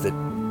ads that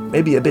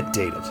may be a bit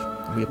dated.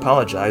 We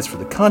apologize for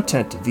the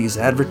content of these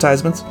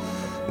advertisements.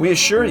 We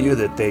assure you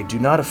that they do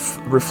not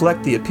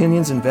reflect the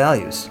opinions and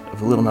values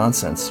of A Little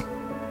Nonsense.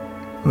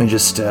 Let me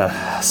just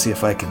see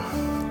if I can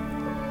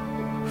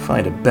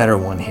find a better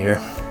one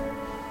here.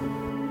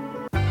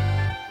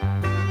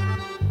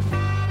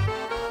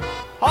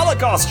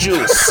 Holocaust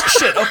juice!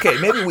 Shit, okay,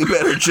 maybe we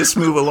better just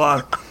move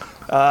along.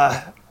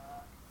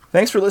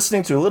 Thanks for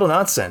listening to A Little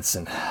Nonsense,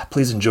 and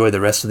please enjoy the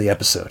rest of the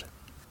episode.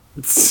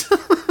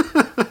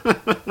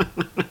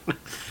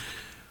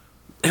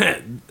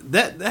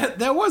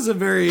 That was a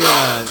very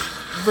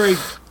very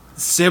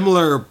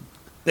similar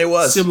It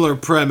was. similar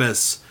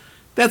premise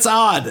That's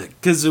odd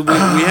because we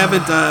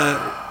haven't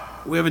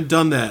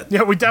done that.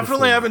 Yeah, we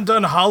definitely haven't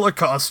done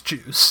Holocaust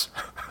juice.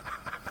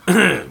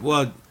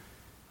 Well,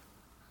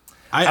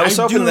 I was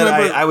hoping that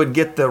I would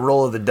get the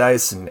roll of the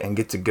dice and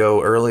get to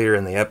go earlier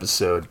in the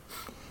episode.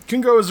 You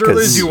can go as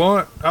early as you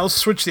want. I'll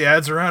switch the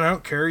ads around. I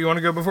don't care. You want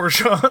to go before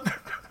Sean?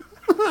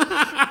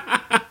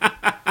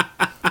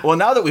 Well,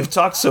 now that we've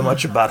talked so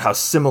much about how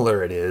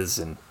similar it is,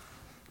 and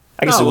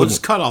I guess we'll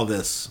just cut all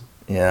this.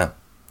 Yeah.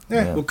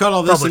 We'll cut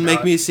all this probably and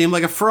make me seem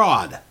like a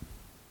fraud.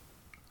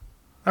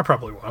 I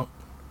probably won't.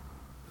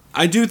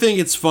 I do think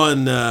it's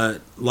fun,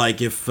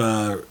 like if...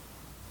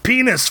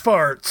 penis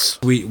farts.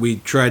 We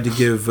tried to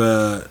give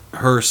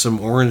her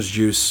some orange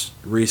juice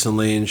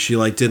recently, and she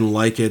didn't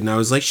like it, and I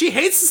was like, she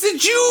hates the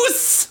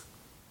juice!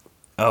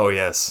 Oh,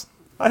 yes.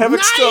 I have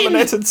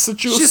exterminated the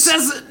juice. She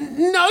says,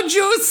 no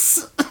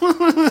juice!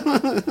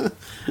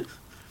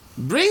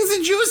 Bring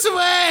the juice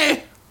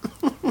away!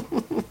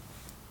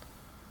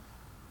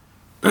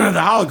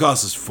 The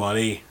Holocaust is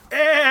funny.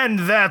 And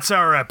that's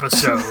our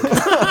episode.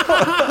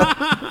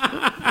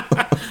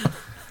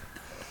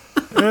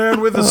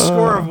 And with a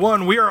score of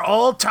 1, we are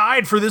all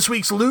tied for this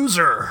week's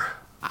loser.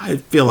 I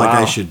feel like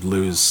I should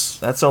lose.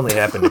 That's only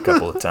happened a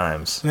couple of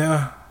times.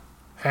 Yeah,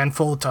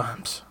 handful of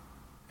times.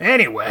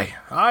 Anyway,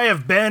 I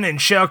have been and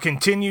shall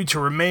continue to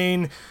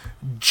remain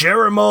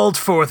Jeremald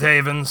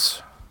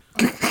Forthavens.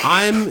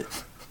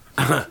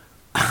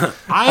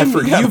 I'm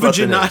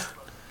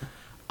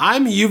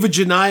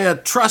Eugenia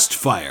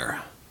Trustfire.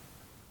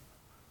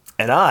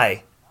 And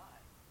I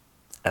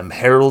am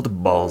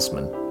Harold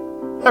Balsman.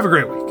 Have a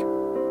great week.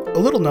 A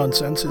Little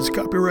Nonsense is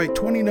copyright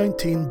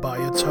 2019 by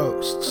its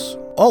hosts.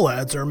 All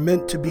ads are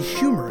meant to be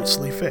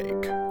humorously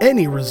fake.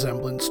 Any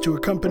resemblance to a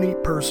company,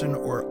 person,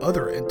 or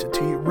other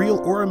entity, real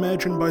or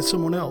imagined by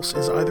someone else,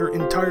 is either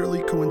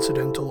entirely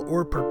coincidental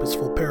or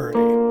purposeful parody.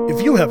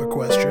 If you have a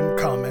question,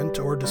 comment,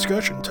 or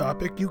discussion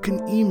topic, you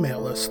can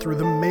email us through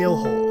the mail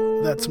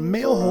hole. That's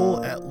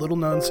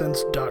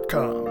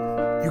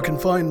mailhole@littlenonsense.com. You can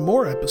find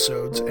more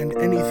episodes and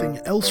anything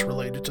else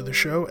related to the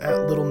show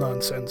at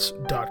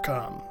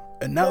littlenonsense.com.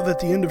 And now that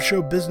the end of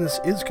show business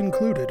is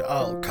concluded,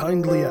 I'll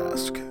kindly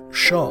ask,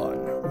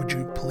 Sean, would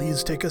you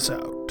please take us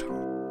out?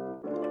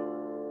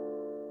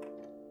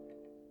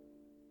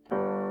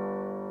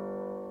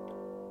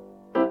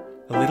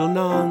 A little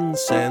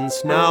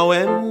nonsense now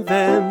and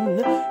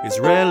then is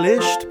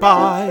relished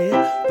by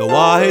the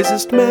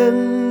wisest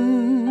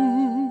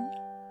men.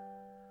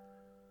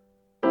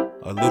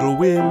 A little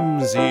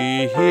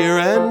whimsy here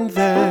and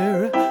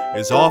there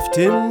is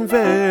often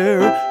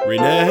very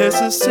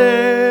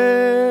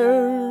necessary.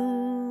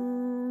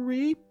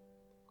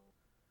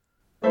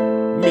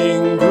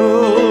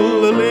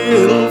 Mingle a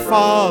little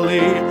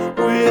folly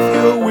with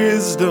your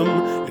wisdom,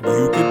 and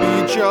you could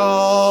be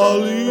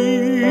jolly.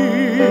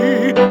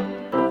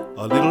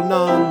 A little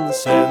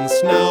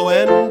nonsense now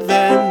and